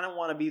guys kind of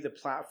want to be the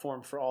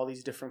platform for all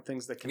these different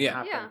things that can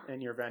Yeah. happen Yeah. in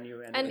your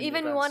venue. And in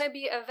even we events. want to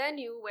be a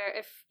venue where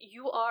if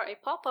you are a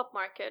pop-up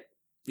market,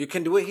 You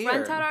can do it here.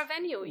 rent out our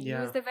venue.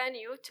 Yeah. Use the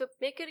venue to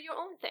make it your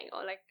own thing.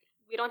 Or like,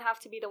 we don't have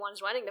to be the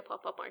ones running the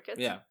pop-up markets.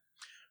 Yeah.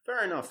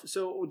 Fair enough.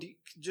 So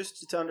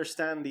just to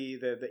understand the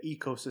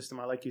ecosystem,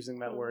 I like using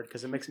that word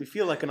because it makes me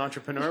feel like an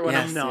entrepreneur when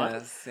I'm not.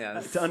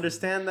 Yes. To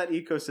understand that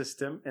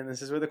ecosystem, and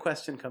this is where the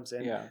question comes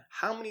in. Yeah.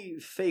 How many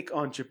fake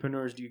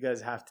entrepreneurs do you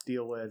guys have to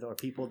deal with, or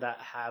people that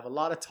have a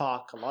lot of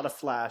talk, a lot of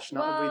flash,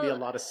 not Well, really a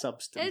lot of It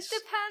substance?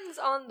 depends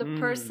on the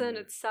person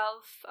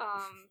itself.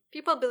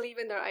 People believe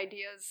in their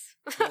ideas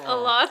a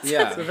Oh. lot.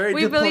 Yeah. It's a very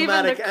We believe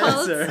in the diplomatic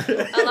cult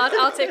answer. a lot.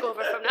 I'll take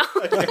over from now.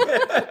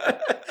 Okay.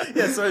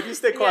 Yeah, so if you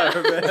stay quiet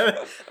Yeah. for a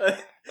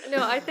bit. No,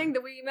 I think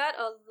that we met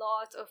a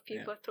lot of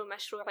people through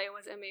Mashru'a. It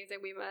was amazing.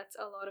 We met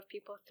a lot of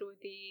people through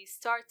the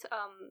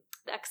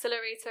the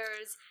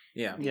accelerators,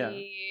 Yeah. Yeah.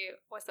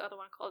 what's the other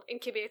one called?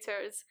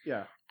 Incubators.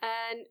 Yeah.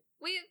 And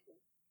we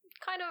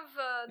kind of,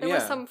 there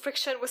was Yeah. some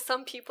friction with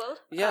some people.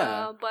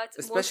 Yeah. But most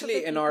of Especially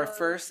the in our people-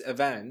 first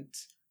event.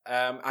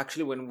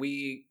 Actually, when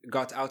we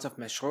got out of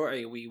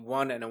Mashru'i, we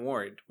won an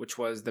award, which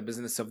was the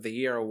Business of the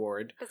Year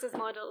award. business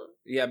model.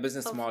 Yeah,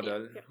 business Of-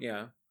 model. yeah.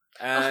 Yeah.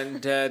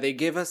 And they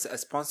gave us a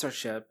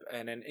sponsorship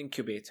and an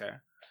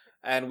incubator.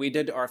 And we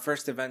did our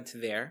first event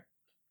there.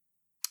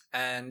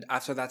 And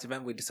after that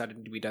event, we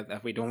decided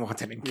we don't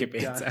want an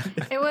incubator.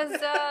 It was,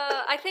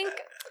 I think,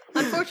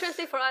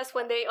 unfortunately for us,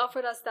 when they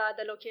offered us that,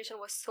 the location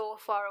was so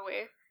far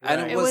away.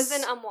 And Right. It was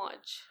in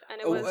Amwaj.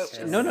 And it was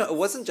just no, it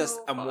wasn't just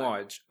so far.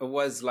 Amwaj. It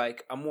was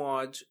like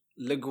Amwaj,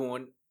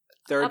 Lagoon,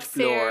 third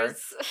floor,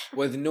 Upstairs.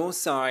 with no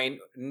sign,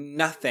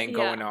 nothing Yeah.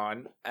 going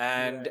on.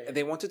 And Right.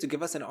 they wanted to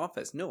give us an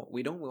office. No,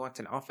 we don't want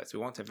an office. We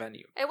want a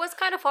venue. It was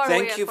kind of far away.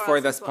 Thank you for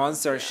us the as well.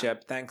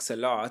 sponsorship. Thanks a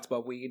lot.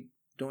 But we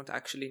don't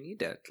actually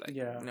need it. Like,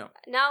 Yeah. no.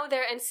 Yeah. Now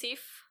they're in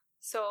SIF.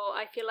 So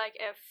I feel like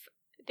if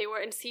they were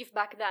in SIF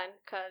back then,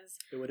 because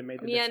It would have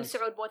made the me and difference.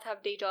 Cyril both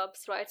have day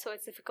jobs, right? So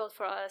it's difficult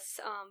for us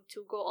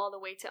to go all the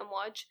way to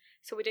Amwaj.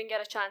 So we didn't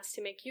get a chance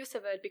to make use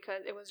of it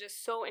because it was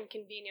just so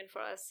inconvenient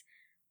for us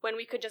when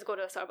we could just go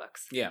to a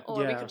Starbucks. Yeah. Or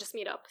we Yeah. could just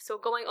meet up. So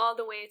going all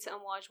the way to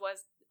Amwaj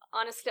was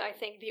honestly, I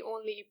think, the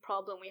only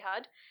problem we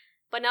had.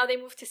 But now they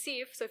moved to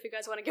SIF, so if you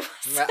guys want to give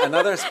us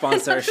Another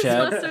sponsorship.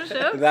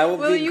 That would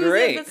we'll be use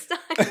great. it this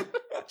time.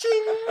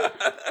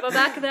 But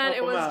back then, it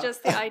Help 'em was out.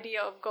 just the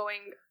idea of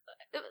going.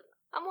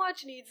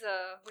 Amwaj needs a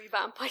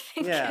revamp, I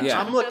think. Yeah. Yeah.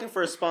 I'm looking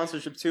for a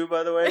sponsorship too,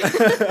 by the way.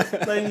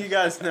 Letting you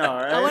guys know,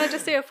 all right? I want to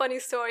just say a funny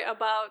story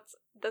about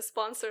the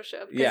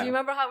sponsorship. Because Yeah. you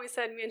remember how we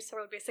said me and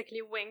Cyril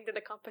basically winged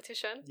the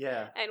competition?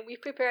 Yeah. And we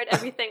prepared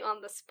everything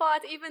on the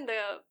spot, even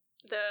the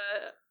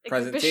exhibition.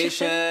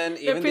 Presentation,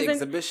 even the present-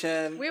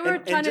 exhibition. We were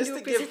And trying just to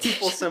do to give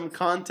people presentation. some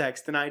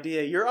context, an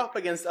idea, you're up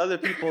against other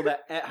people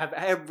that have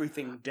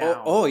everything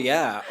down. Oh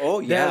yeah.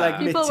 Oh They're yeah. like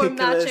People were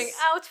meticulous. matching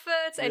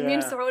outfits, and me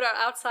and Yeah. Sarota are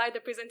outside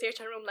the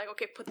presentation room, like,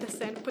 okay, put this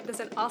in,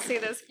 I'll say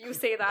this, you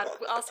say that,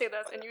 I'll say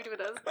this, and you do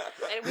this.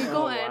 And we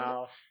go Oh, in,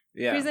 wow.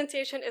 yeah.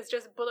 presentation is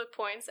just bullet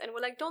points, and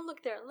we're like, don't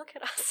look there, look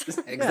at us.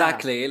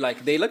 Exactly.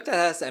 Like they looked at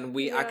us and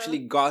we Yeah. actually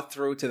got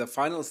through to the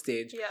final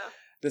stage. Yeah.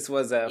 This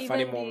was a Even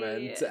funny the-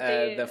 moment.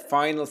 the- The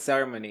final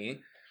ceremony.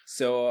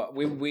 So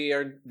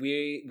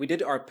we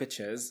did our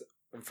pitches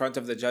in front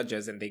of the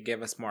judges, and they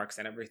gave us marks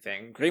and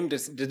everything. Kareem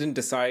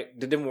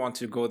didn't want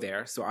to go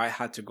there, so I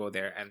had to go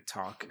there and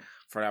talk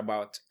for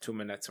about 2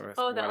 minutes or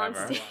Oh, the whatever.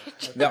 on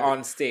stage. The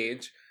on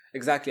stage.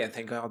 Exactly, and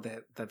thank God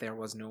that there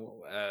was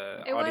no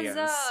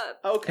audience.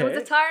 Okay. It was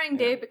a tiring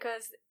day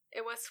because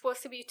it was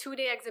supposed to be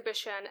 2-day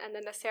exhibition, and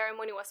then the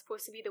ceremony was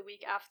supposed to be the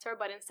week after,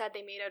 but instead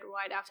they made it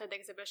right after the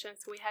exhibition.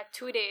 So we had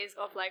 2 days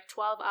of like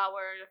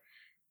 12-hour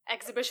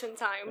exhibition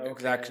time.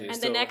 Exactly. And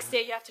so the next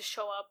day you have to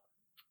show up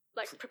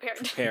like prepared.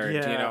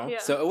 you know. Yeah.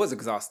 So it was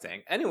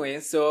exhausting.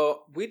 Anyway,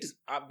 so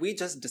we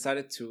just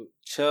decided to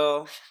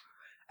chill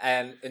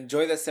and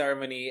enjoy the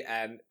ceremony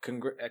and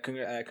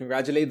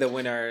congratulate the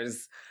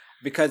winners,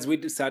 because we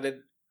decided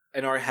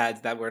in our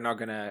heads that we're not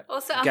gonna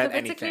Also, get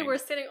alphabetically, anything. we're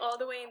sitting all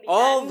the way in the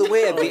All end. the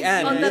way at the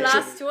end. On the Literally-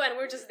 last two, and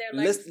we're just there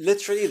like...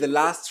 literally the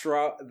last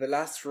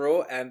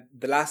row and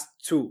the last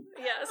two.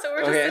 Yeah, so we're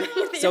just Okay,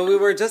 sitting at the so end. we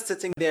were just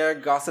sitting there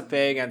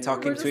gossiping and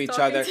talking We're to just each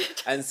talking other, to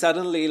each and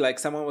suddenly, like,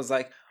 someone was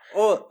like,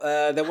 "Oh,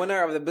 the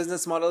winner of the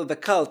business model, the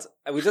cult."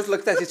 And we just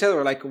looked at each other.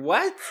 We're like,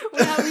 "What?" We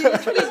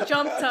literally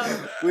jumped up.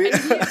 We-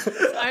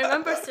 And I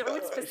remember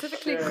Saroud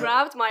specifically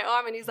grabbed my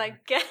arm and he's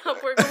like, "Get up,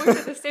 we're going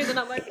to the stage." And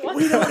I'm like, "What?"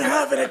 We don't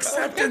have an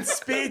acceptance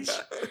speech.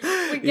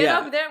 We get Yeah.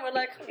 up there and we're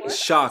like, "What?"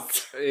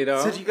 Shocked, you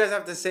know. So do you guys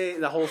have to say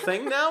the whole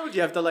thing now? Do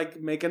you have to like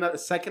make a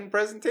second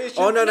presentation?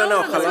 Oh no! No,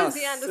 This was was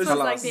the end. This This was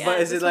was like the But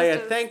end. is it This like was a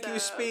just, thank you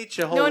speech?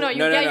 A whole... No, you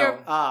No, get no. your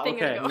Ah, thing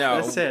okay. and go. No,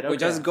 That's it, we okay.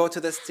 just go to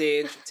the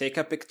stage, take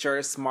a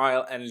picture,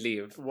 smile, and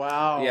leave.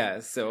 Wow. Yeah,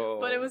 so.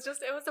 But it was a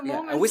yeah,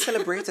 moment. and we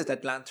celebrated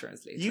at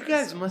Lanterns later. You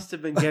guys so. must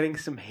have been getting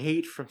some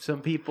hate from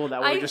some people that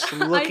were I- just I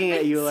looking at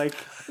think you so. like,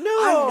 No,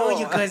 I know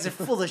you guys are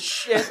full of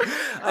shit.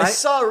 I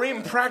saw Reem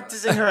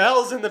practicing her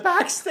L's in the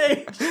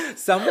backstage.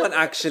 Someone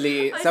actually.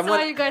 I someone,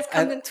 saw you guys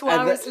come in 2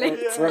 hours late.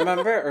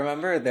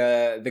 Remember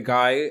the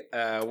guy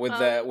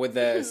with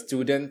the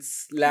students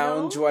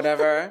lounge, No.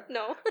 whatever.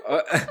 No.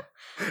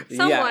 Yeah,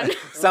 Someone.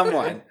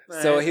 someone.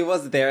 So Right. he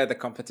was there at the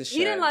competition.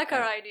 He didn't like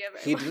our and idea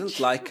very He much. didn't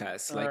like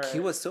us. Like he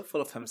Alright. was so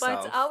full of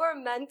himself. But our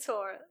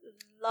mentor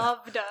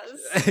loved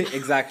us.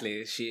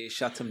 Exactly. She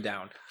shut him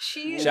down.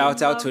 She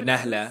Shout out to loved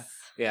Nahla. us.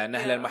 Yeah,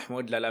 Nahla Yeah.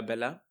 Mahmoud Lala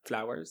Bella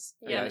Flowers.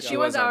 Yeah, she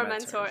was our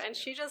mentor, and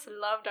she just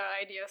loved our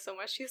idea so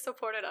much. She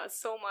supported us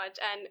so much,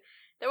 and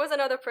there was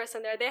another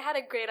person there. They had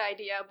a great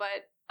idea,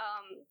 but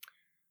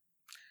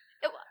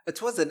It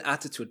was an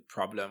attitude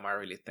problem, I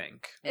really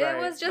think. it Right,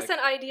 was just like,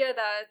 an idea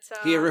that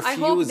he I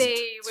hope refused they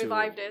to-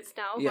 revived it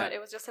now. Yeah. But it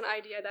was just an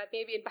idea that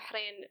maybe in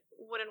Bahrain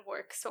wouldn't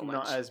work so much.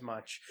 Not as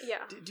much.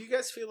 Yeah. Do you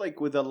guys feel like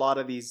with a lot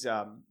of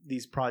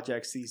these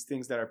projects, these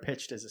things that are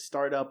pitched as a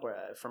startup or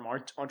from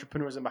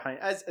entrepreneurs in Bahrain,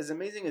 as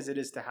amazing as it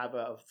is to have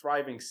a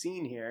thriving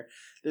scene here,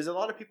 there's a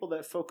lot of people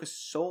that focus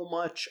so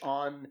much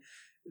on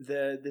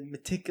the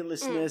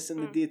meticulousness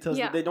and the details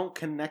yeah. that they don't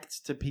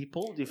connect to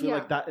people. Do you feel Yeah,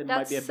 like that it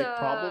might be a big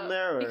problem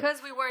there? Or?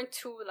 Because we weren't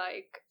too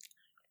like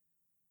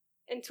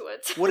into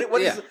it. What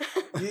Yeah.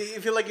 is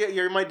you feel like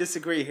you might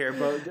disagree here,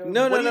 but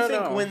No, what do you no,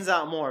 think no. wins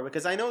out more?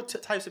 Because I know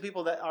types of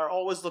people that are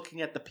always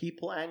looking at the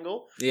people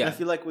angle. Yeah. And I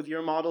feel like with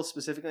your model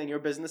specifically in your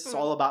business, it's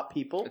all about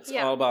people. It's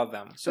Yeah. all about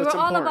them. So we it's were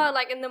all important. about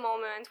like in the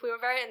moment. We were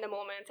very in the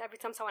moment. Every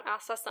time someone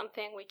asked us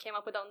something, we came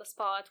up with it on the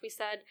spot. We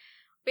said,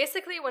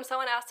 basically, when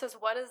someone asked us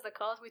what is the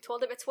cult, we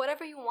told them it's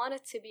whatever you want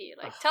it to be.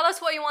 Like, tell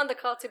us what you want the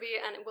cult to be,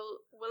 and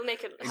we'll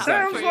make it happen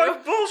Exactly. for you.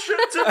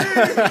 bullshit to me.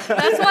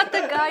 That's what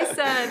the guy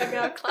said in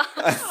our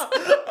class.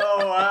 Oh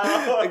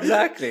wow!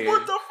 Exactly.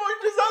 What the fuck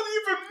does that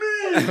even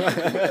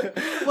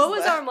mean? What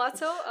was our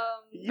motto?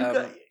 You Um,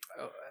 got,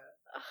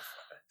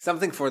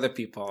 Something for the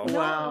people. No,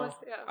 Wow. it was-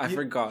 yeah. I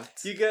forgot.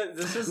 you get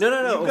this is No.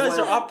 You guys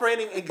Well- are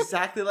operating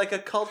exactly like a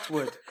cult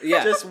would.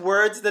 Yeah. Just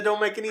words that don't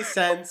make any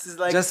sense. It's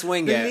like Just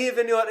wing it. believe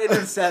in your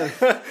inner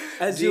self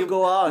as you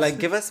go on. Like,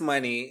 give us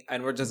money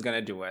and we're just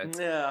gonna do it.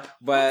 yeah.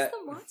 But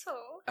What's the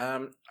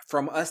motto?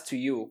 from us to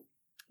you.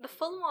 The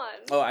full one.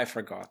 Oh, I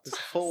forgot. It's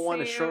a full one,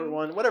 a short Same.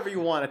 one, whatever you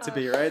want it to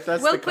be, right?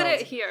 That's we'll the put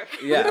cult. it here.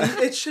 Yeah.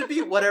 It should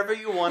be whatever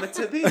you want it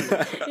to be.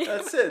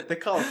 That's it. The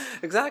cult.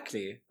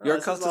 Exactly. Oh, Your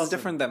this cult is is awesome.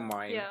 different than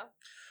mine. Yeah.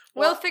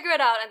 Well- We'll figure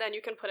it out, and then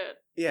you can put it.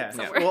 Yeah.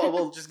 Somewhere.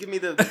 Well, just give me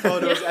the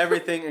photos,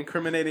 everything,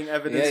 incriminating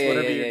evidence,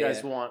 whatever you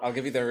guys want. I'll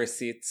give you the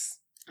receipts.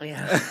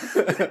 Yeah.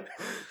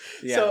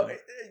 Yeah. So,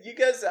 you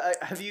guys,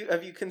 have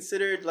you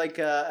considered like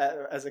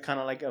as a kind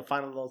of like a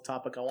final little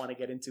topic I want to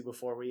get into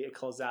before we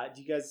close out?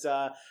 Do you guys,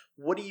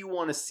 what do you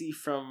want to see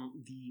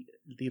from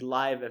the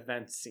live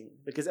event scene?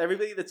 Because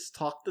everybody that's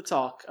talked the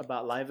talk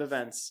about live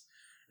events,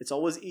 it's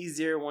always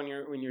easier when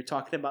you're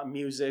talking about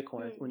music,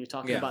 when you're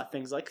talking Yeah. about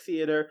things like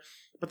theater.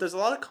 But there's a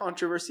lot of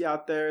controversy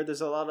out there.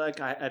 There's a lot of like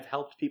I've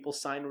helped people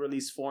sign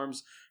release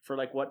forms for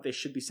like what they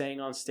should be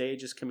saying on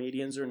stage as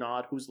comedians or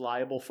not, who's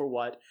liable for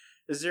what.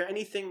 Is there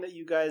anything that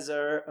you guys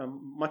are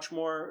much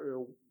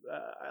more,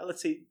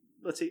 let's say,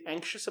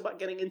 anxious about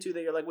getting into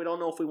that you're like, we don't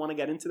know if we want to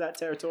get into that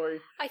territory?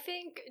 I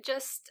think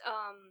just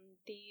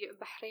the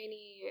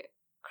Bahraini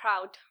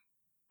crowd,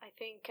 I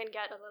think, can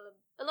get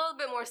a little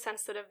bit more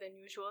sensitive than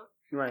usual.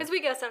 Right. Because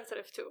we get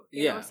sensitive too.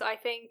 You Yeah. know? So I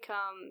think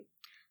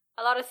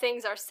a lot of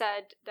things are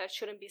said that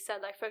shouldn't be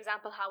said. Like, for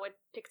example, how it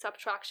picked up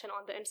traction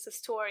on the Insta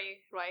story,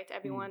 right?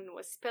 Everyone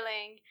was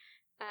spilling,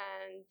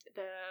 and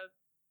the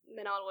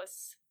Minal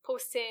was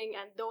posting,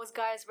 and those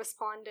guys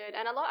responded.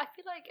 And I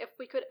feel like if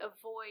we could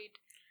avoid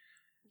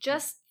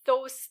just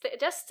those,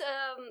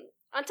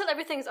 until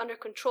everything's under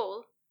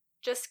control,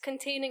 just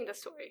containing the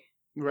story.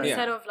 Right.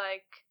 Instead of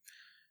like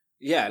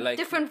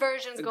different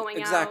versions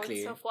going out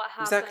of what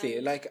happened. Exactly.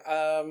 Like,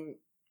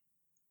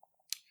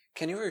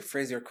 can you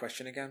rephrase your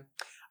question again?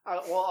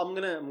 Well, I'm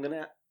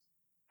gonna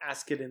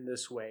ask it in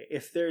this way: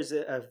 if there's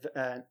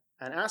an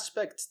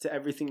aspect to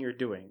everything you're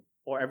doing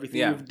or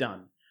everything you've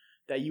done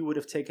that you would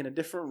have taken a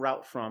different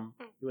route from,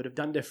 you would have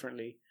done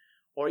differently,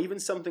 or even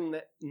something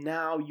that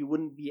now you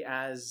wouldn't be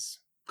as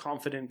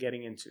confident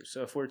getting into.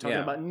 So if we're talking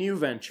about new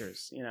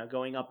ventures,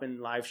 going up in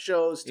live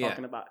shows,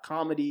 talking about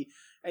comedy,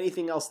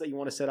 anything else that you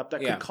want to set up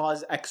that could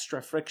cause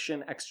extra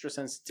friction, extra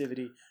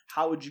sensitivity,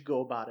 how would you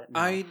go about it now?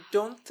 I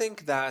don't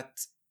think that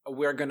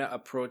we're going to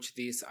approach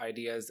these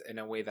ideas in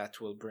a way that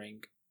will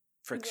bring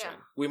friction. Yeah.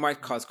 We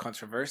might cause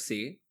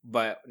controversy,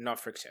 but not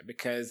friction,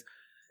 because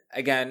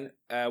again,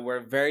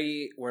 we're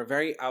very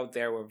out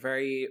there. We're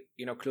very,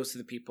 close to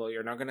the people.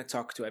 You're not going to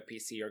talk to a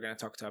PC. You're going to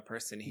talk to a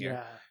person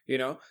here,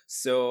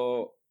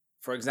 So,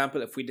 for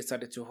example, if we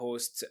decided to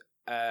host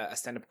a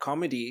stand-up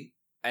comedy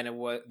and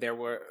there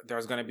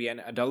was going to be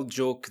an adult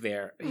joke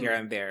there, here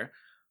and there,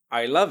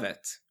 I love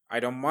it. I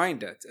don't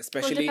mind it,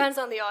 especially. Well, it depends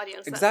on the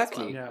audience.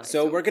 Exactly. Well,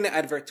 So we're going to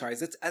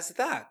advertise it as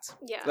that.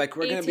 Yeah. Like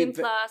we're going to be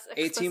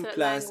 18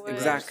 plus,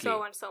 exactly.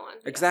 So on, so on.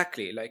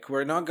 Exactly. Like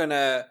we're not going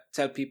to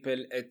tell people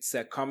it's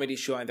a comedy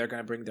show and they're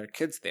going to bring their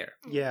kids there.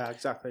 Yeah,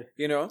 exactly.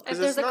 If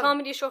there's a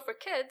comedy show for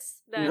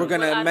kids, then we're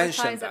going to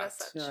mention advertise that.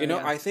 it as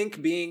such. I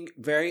think being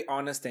very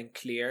honest and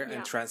clear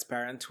and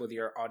transparent with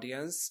your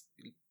audience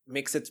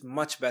makes it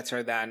much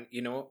better than,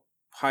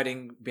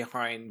 hiding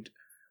behind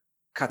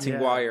cutting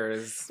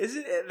wires. Is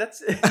it?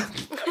 That's.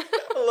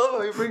 I love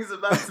how he brings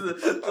it back to the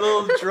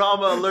little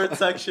drama alert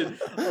section.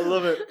 I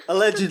love it.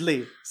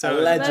 Allegedly. So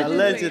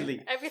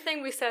allegedly.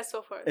 Everything we said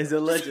so far is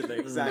allegedly,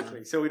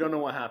 exactly. So we don't know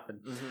what happened.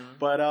 Mm-hmm.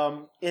 But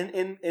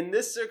in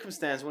this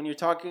circumstance, when you're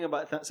talking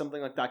about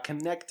something like that,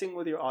 connecting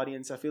with your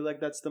audience, I feel like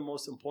that's the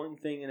most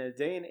important thing in a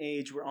day and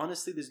age where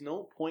honestly there's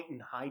no point in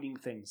hiding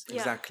things. Yeah.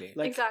 Exactly.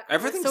 Like, exactly.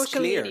 Everything's social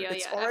clear. Media,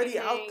 it's already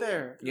out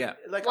there. Yeah.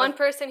 Like one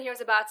person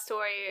hears a bad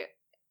story,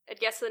 it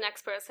gets to the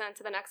next person,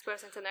 to the next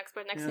person, to the next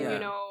person. Next thing you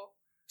know,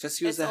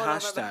 just use the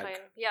hashtag.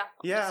 Yeah.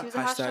 Yeah. Just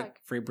use hashtag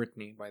Free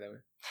Britney, by the way.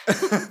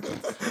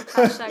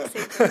 Hashtag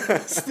Save Britney.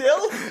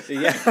 Still?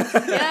 Yeah.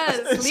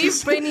 Yes. Leave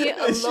Britney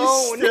alone.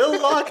 She's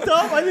still locked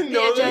up? I didn't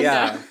know that.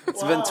 Yeah.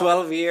 It's been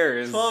 12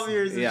 years. 12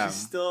 years and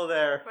she's still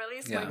there.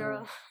 Release my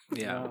girl.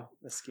 Yeah. Oh,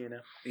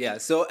 Meskina. Yeah.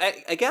 So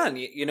again,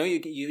 you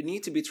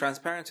need to be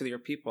transparent with your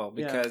people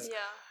because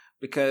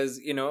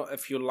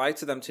if you lie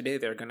to them today,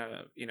 they're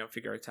gonna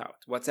figure it out.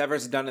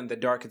 Whatever's done in the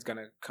dark is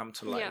gonna come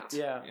to light.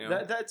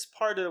 That's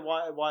part of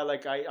why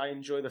like I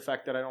enjoy the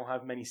fact that I don't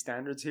have many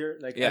standards here.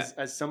 Like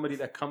as somebody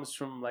that comes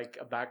from like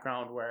a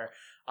background where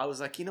I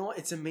was like,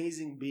 it's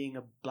amazing being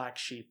a black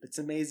sheep. It's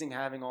amazing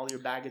having all your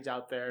baggage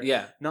out there.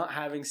 Yeah. Not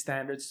having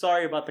standards.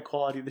 Sorry about the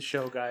quality of the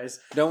show,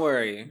 guys. Don't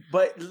worry.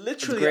 But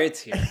literally,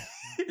 it's great here.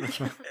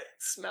 It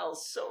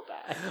smells so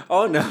bad.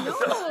 Oh no!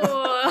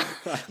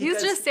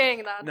 He's just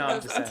saying that. No,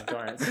 I'm just saying.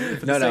 Darn.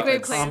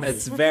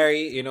 It's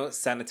very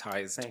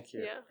sanitized. Thank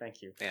you. Yeah.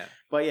 Thank you. Yeah.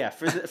 But yeah,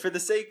 for the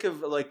sake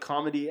of like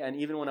comedy, and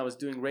even when I was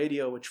doing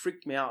radio, which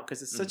freaked me out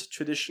because it's such a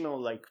traditional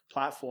like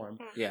platform.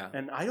 Yeah.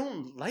 And I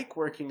don't like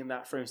working in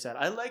that frame set.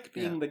 I like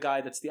being the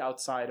guy that's the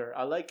outsider.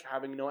 I like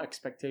having no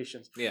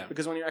expectations. Yeah.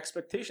 Because when your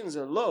expectations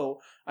are low,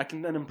 I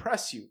can then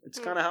impress you. It's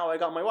kind of how I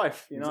got my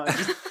wife. I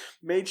just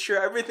made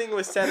sure everything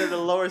was set at a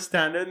lower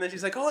standard, and then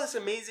she's like, "Oh, this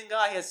amazing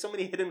guy. He has so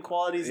many hidden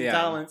qualities and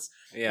talents."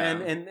 Yeah.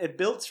 And it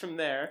builds from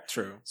there.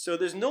 True. So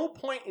there's no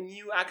point in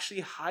you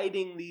actually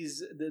hiding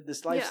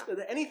this life,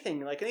 anything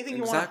you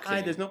want to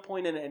hide. There's no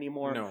point in it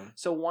anymore. No.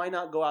 So why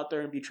not go out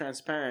there and be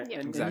transparent? Yeah.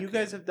 And you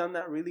guys have done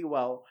that really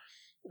well.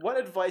 What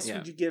advice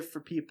would you give for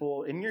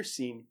people in your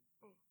scene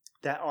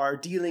that are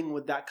dealing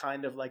with that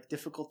kind of like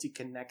difficulty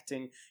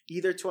connecting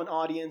either to an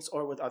audience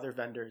or with other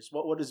vendors?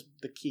 What is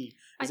the key?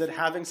 Is it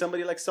having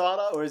somebody like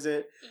Sada, or is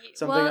it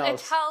something else? Well,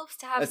 it helps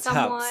to have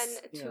someone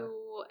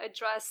to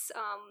address,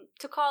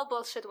 to call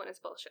bullshit when it's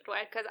bullshit,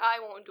 right? Because I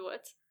won't do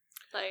it.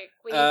 Like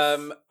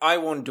I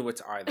won't do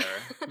it either.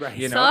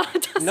 Right.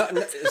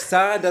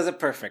 Sarah does it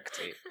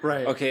perfectly.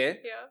 Right. Okay.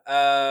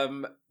 Yeah.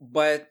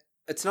 But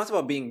it's not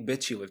about being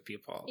bitchy with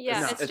people.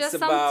 Yeah, it's just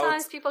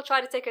sometimes people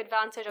try to take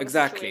advantage of the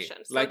situation.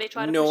 So like, they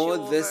try to push you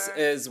over. This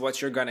is what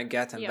you're gonna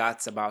get, and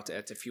that's about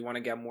it. If you want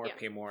to get more,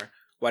 pay more.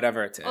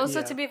 Whatever it is.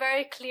 Also, to be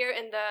very clear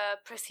in the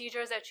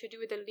procedures that you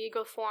do, the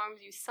legal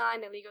forms you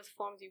sign, the legal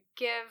forms you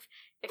give.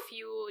 If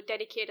you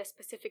dedicate a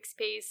specific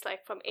space,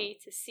 like from A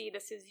to C,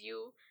 this is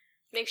you.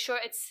 make sure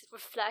it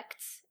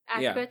reflects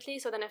Yeah. accurately.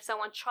 So then if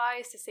someone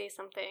tries to say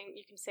something,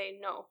 you can say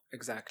no,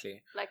 Exactly.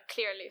 like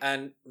clearly.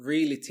 And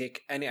really take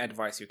any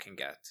advice you can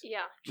get.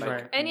 Yeah. Like,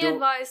 Right. Any don't-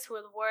 advice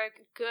will work,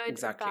 good,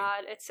 Exactly.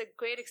 bad. It's a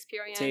great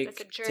experience.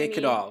 It's a journey. Take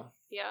it all.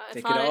 Yeah, it's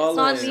Take not, it all it's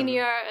not in.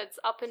 linear. It's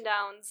up and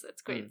downs.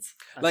 It's great.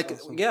 That's Like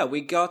awesome. yeah, we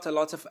got a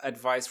lot of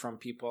advice from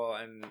people,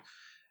 and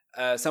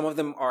some of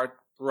them are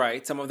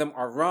right, some of them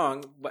are wrong,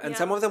 and Yeah.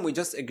 some of them we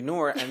just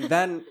ignore and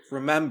then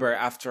remember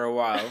after a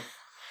while.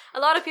 A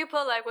lot of people,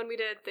 like when we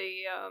did the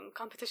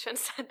competition,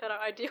 said that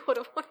our idea would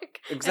work.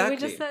 And we Exactly.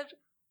 just said,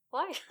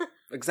 why?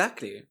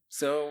 Exactly.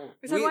 So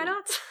We said, why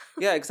not?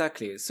 Yeah,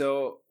 exactly.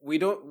 So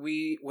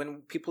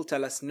when people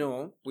tell us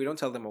no, we don't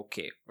tell them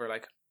okay. We're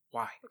like,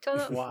 why? Tell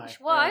them Why?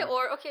 Why? Yeah.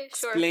 Or, okay,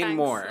 sure. Explain thanks.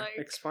 more. Like,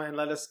 Explain.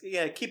 Let us.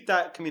 Yeah, keep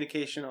that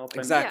communication open.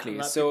 Exactly.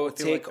 Let So people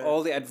feel take like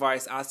all the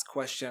advice, ask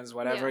questions,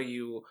 whatever Yeah.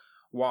 you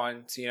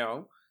want,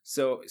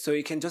 So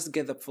you can just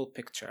get the full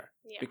picture,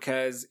 yeah.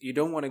 because you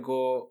don't want to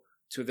go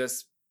to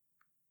this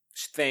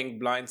thing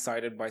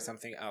blindsided by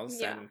something else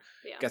Yeah, and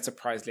yeah. get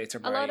surprised later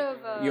A lot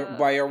of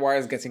by your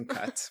wires getting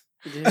cut.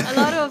 a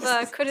lot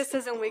of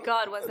criticism we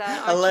got was that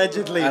aren't you-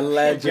 Allegedly.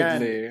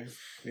 Allegedly.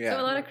 So a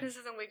Yeah. lot of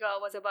criticism we got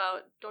was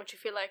about, don't you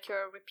feel like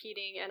you're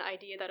repeating an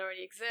idea that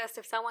already exists?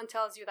 If someone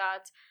tells you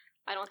that,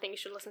 I don't think you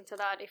should listen to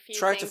that. If you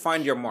Try to think-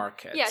 find your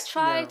market. Yeah,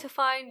 try Yeah. to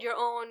find your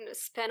own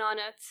spin on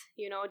it.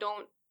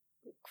 Don't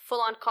full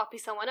on copy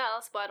someone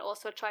else, but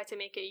also try to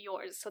make it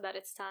yours so that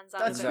it stands out.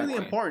 That's Exactly.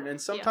 really important. And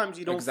sometimes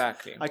you don't.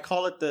 Exactly. I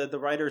call it the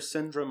writer's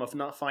syndrome of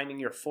not finding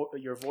your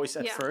voice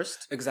at Yeah.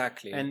 first.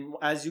 Exactly. And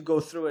as you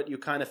go through it, you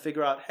kind of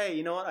figure out, hey,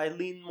 you know what? I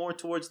lean more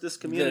towards this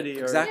community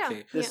or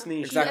exactly. this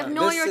niche. Exactly.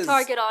 Know This your is-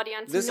 target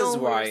audience. This know is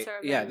who why you're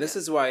serving. this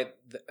is why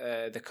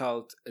the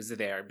cult is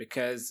there,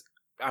 because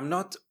I'm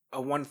not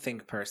a one thing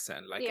person.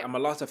 Like Yeah. I'm a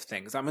lot of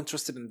things. I'm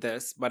interested in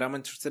this, but I'm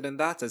interested in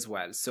that as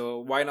well. So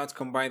why not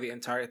combine the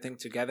entire thing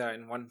together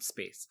in one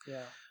space?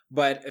 Yeah.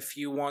 But if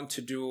you want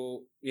to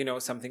do,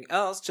 something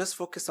else, just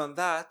focus on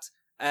that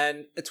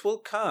and it will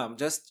come.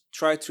 Just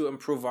try to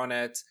improve on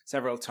it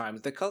several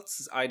times. The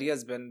cult's idea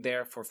has been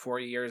there for 4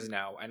 years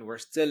now, and we're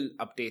still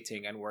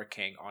updating and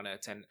working on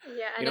it and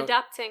and know,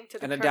 adapting to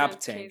the and current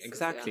adapting. cases,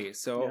 Exactly.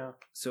 yeah.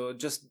 So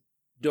just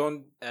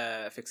don't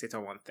fixate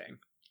on one thing.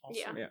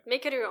 Awesome. Yeah.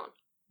 Make it your own.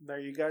 There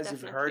you guys.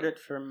 You've heard Definitely. it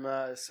from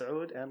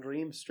Saud and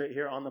Reem straight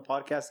here on the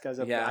podcast. Guys,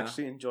 I've Yeah.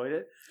 actually enjoyed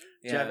it.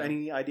 Do you have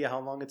any idea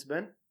how long it's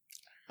been?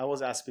 I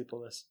always ask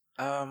people this.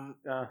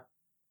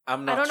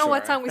 I'm not I don't know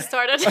what sure. time we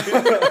started.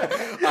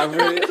 I'm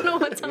really- I don't know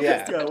what time Yeah. we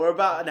Yeah, started. we're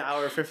about an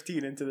hour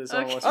 15 into this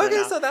Okay. almost. Right Okay,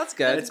 now. so that's And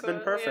good. it's been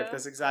Cool, perfect. yeah.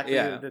 That's exactly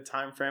Yeah. the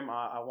time frame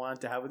I wanted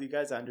to have with you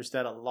guys. I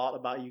understand a lot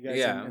about you guys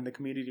Yeah. and the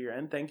community you're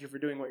in. Thank you for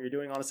doing what you're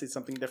doing. Honestly, it's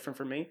something different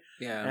for me.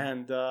 Yeah.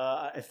 And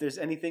if there's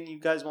anything you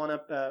guys want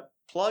to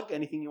plug,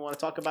 anything you want to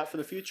talk about for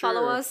the future,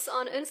 Follow or- us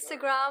on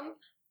Instagram.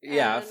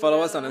 Yeah, And,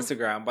 follow us on uh,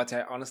 Instagram. But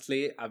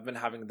I've been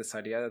having this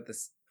idea that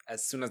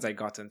as soon as I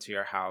got into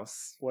your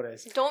house. What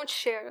is? Don't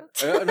share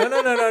it.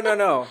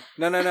 No.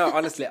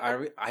 Honestly,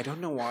 I don't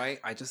know why.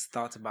 I just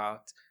thought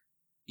about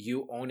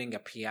you owning a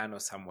piano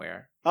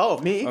somewhere. Oh,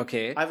 me?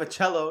 Okay. I have a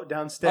cello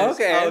downstairs.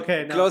 Okay. Oh,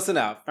 okay. No. Close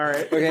enough. All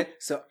right. Okay.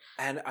 So,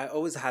 and I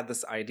always had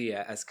this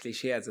idea, as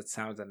cliche as it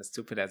sounds and as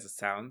stupid as it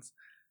sounds.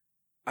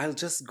 I'll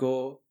just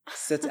go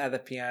sit at the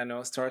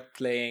piano, start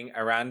playing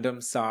a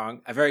random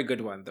song, a very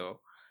good one though.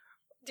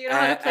 Do you know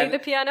how to play and- the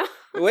piano?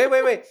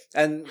 Wait.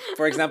 And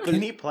for example,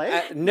 Can he play?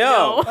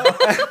 no.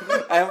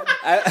 No.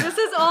 I- This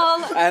is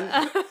all And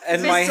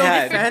in my So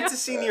head.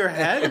 fantasy in your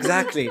head?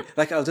 Exactly.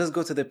 Like I'll just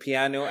go to the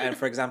piano, and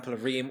for example,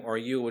 Reem or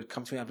you would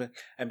come to me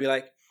and be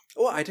like,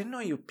 "Oh, I didn't know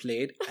you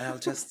played," and I'll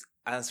just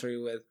answer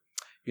you with,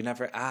 "You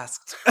never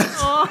asked."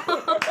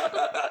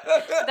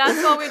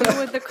 That's what we do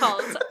with the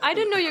cult. I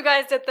didn't know you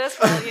guys did this.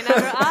 Well, you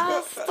never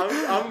asked.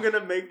 I'm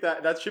gonna make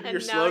that should be And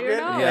your now you slogan,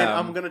 know. and Yeah.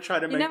 I'm gonna try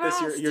to You make never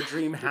this asked. your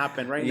dream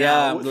happen right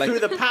Yeah, now like- through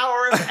the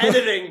power of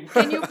editing.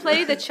 Can you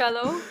play the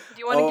cello? Do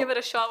you want to Oh. give it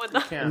a shot with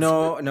that? Can't.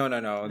 No.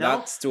 No?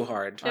 That's too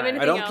hard. Do you have I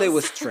anything don't play else?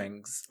 with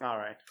strings. All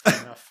right,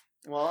 fair enough.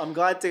 Well, I'm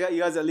glad you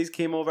guys at least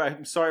came over.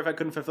 I'm sorry if I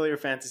couldn't fulfill your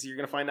fantasy. You're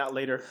gonna find out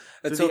later.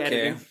 It's through the okay.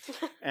 editing.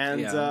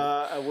 And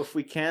Yeah. if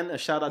we can, a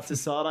shout out to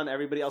Sada and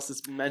everybody else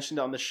that's been mentioned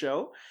on the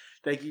show.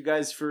 Thank you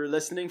guys for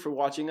listening, for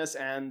watching us,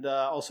 and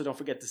also don't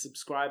forget to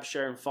subscribe,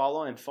 share, and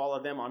follow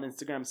them on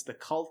Instagram. It's the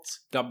cult.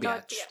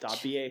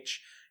 .bh.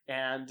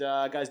 And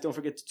guys, don't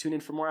forget to tune in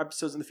for more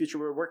episodes in the future.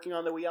 We're working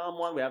on the We On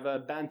one. We have a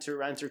Banter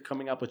Ranter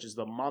coming up, which is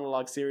the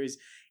monologue series.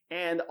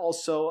 And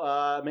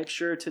also make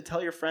sure to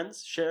tell your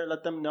friends, share,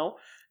 let them know.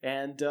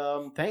 And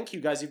thank you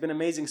guys. You've been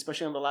amazing,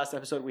 especially on the last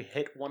episode. We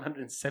hit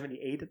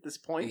 178 at this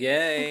point.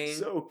 Yay.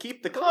 So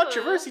keep the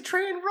controversy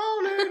train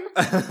rolling.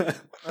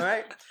 All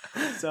right.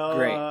 So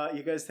Great.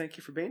 you guys, thank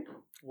you for being.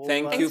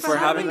 Thank you Thanks for for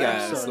having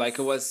having us. us. Like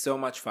it was so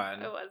much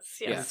fun. It was,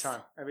 Yeah. yes.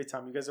 Every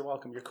time. You guys are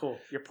welcome. You're cool.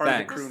 You're part of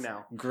Thanks. the crew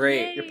now.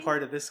 Great. Yay. You're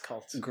part of this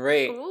cult.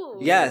 Great. Ooh.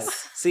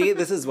 Yes. See,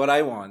 this is what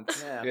I want.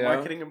 Yeah, You know?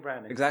 marketing and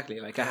branding. Exactly.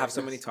 Like I have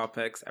so many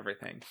topics,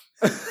 everything.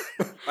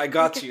 I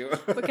got you.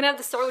 We can have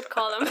the Sarwood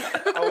column.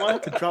 I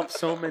wanted to drop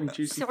so many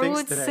juicy things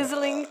Sarwood today.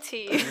 sizzling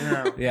tea.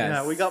 Yeah, Yes.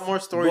 yeah, we got more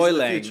stories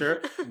Boiling. in the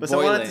future. But so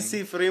I wanted to Boiling. see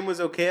if Fareem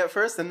was okay at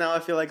first, and now I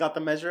feel I got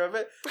the measure of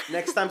it.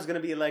 Next time's gonna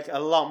be like a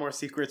lot more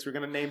secrets. We're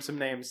gonna name some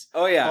names.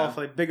 Oh yeah.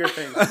 Hopefully, bigger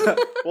things.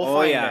 We'll Oh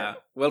find yeah. it.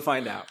 We'll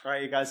find out. All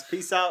right, you guys.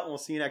 Peace out, and we'll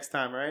see you next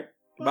time. All right.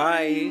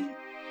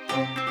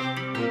 Bye.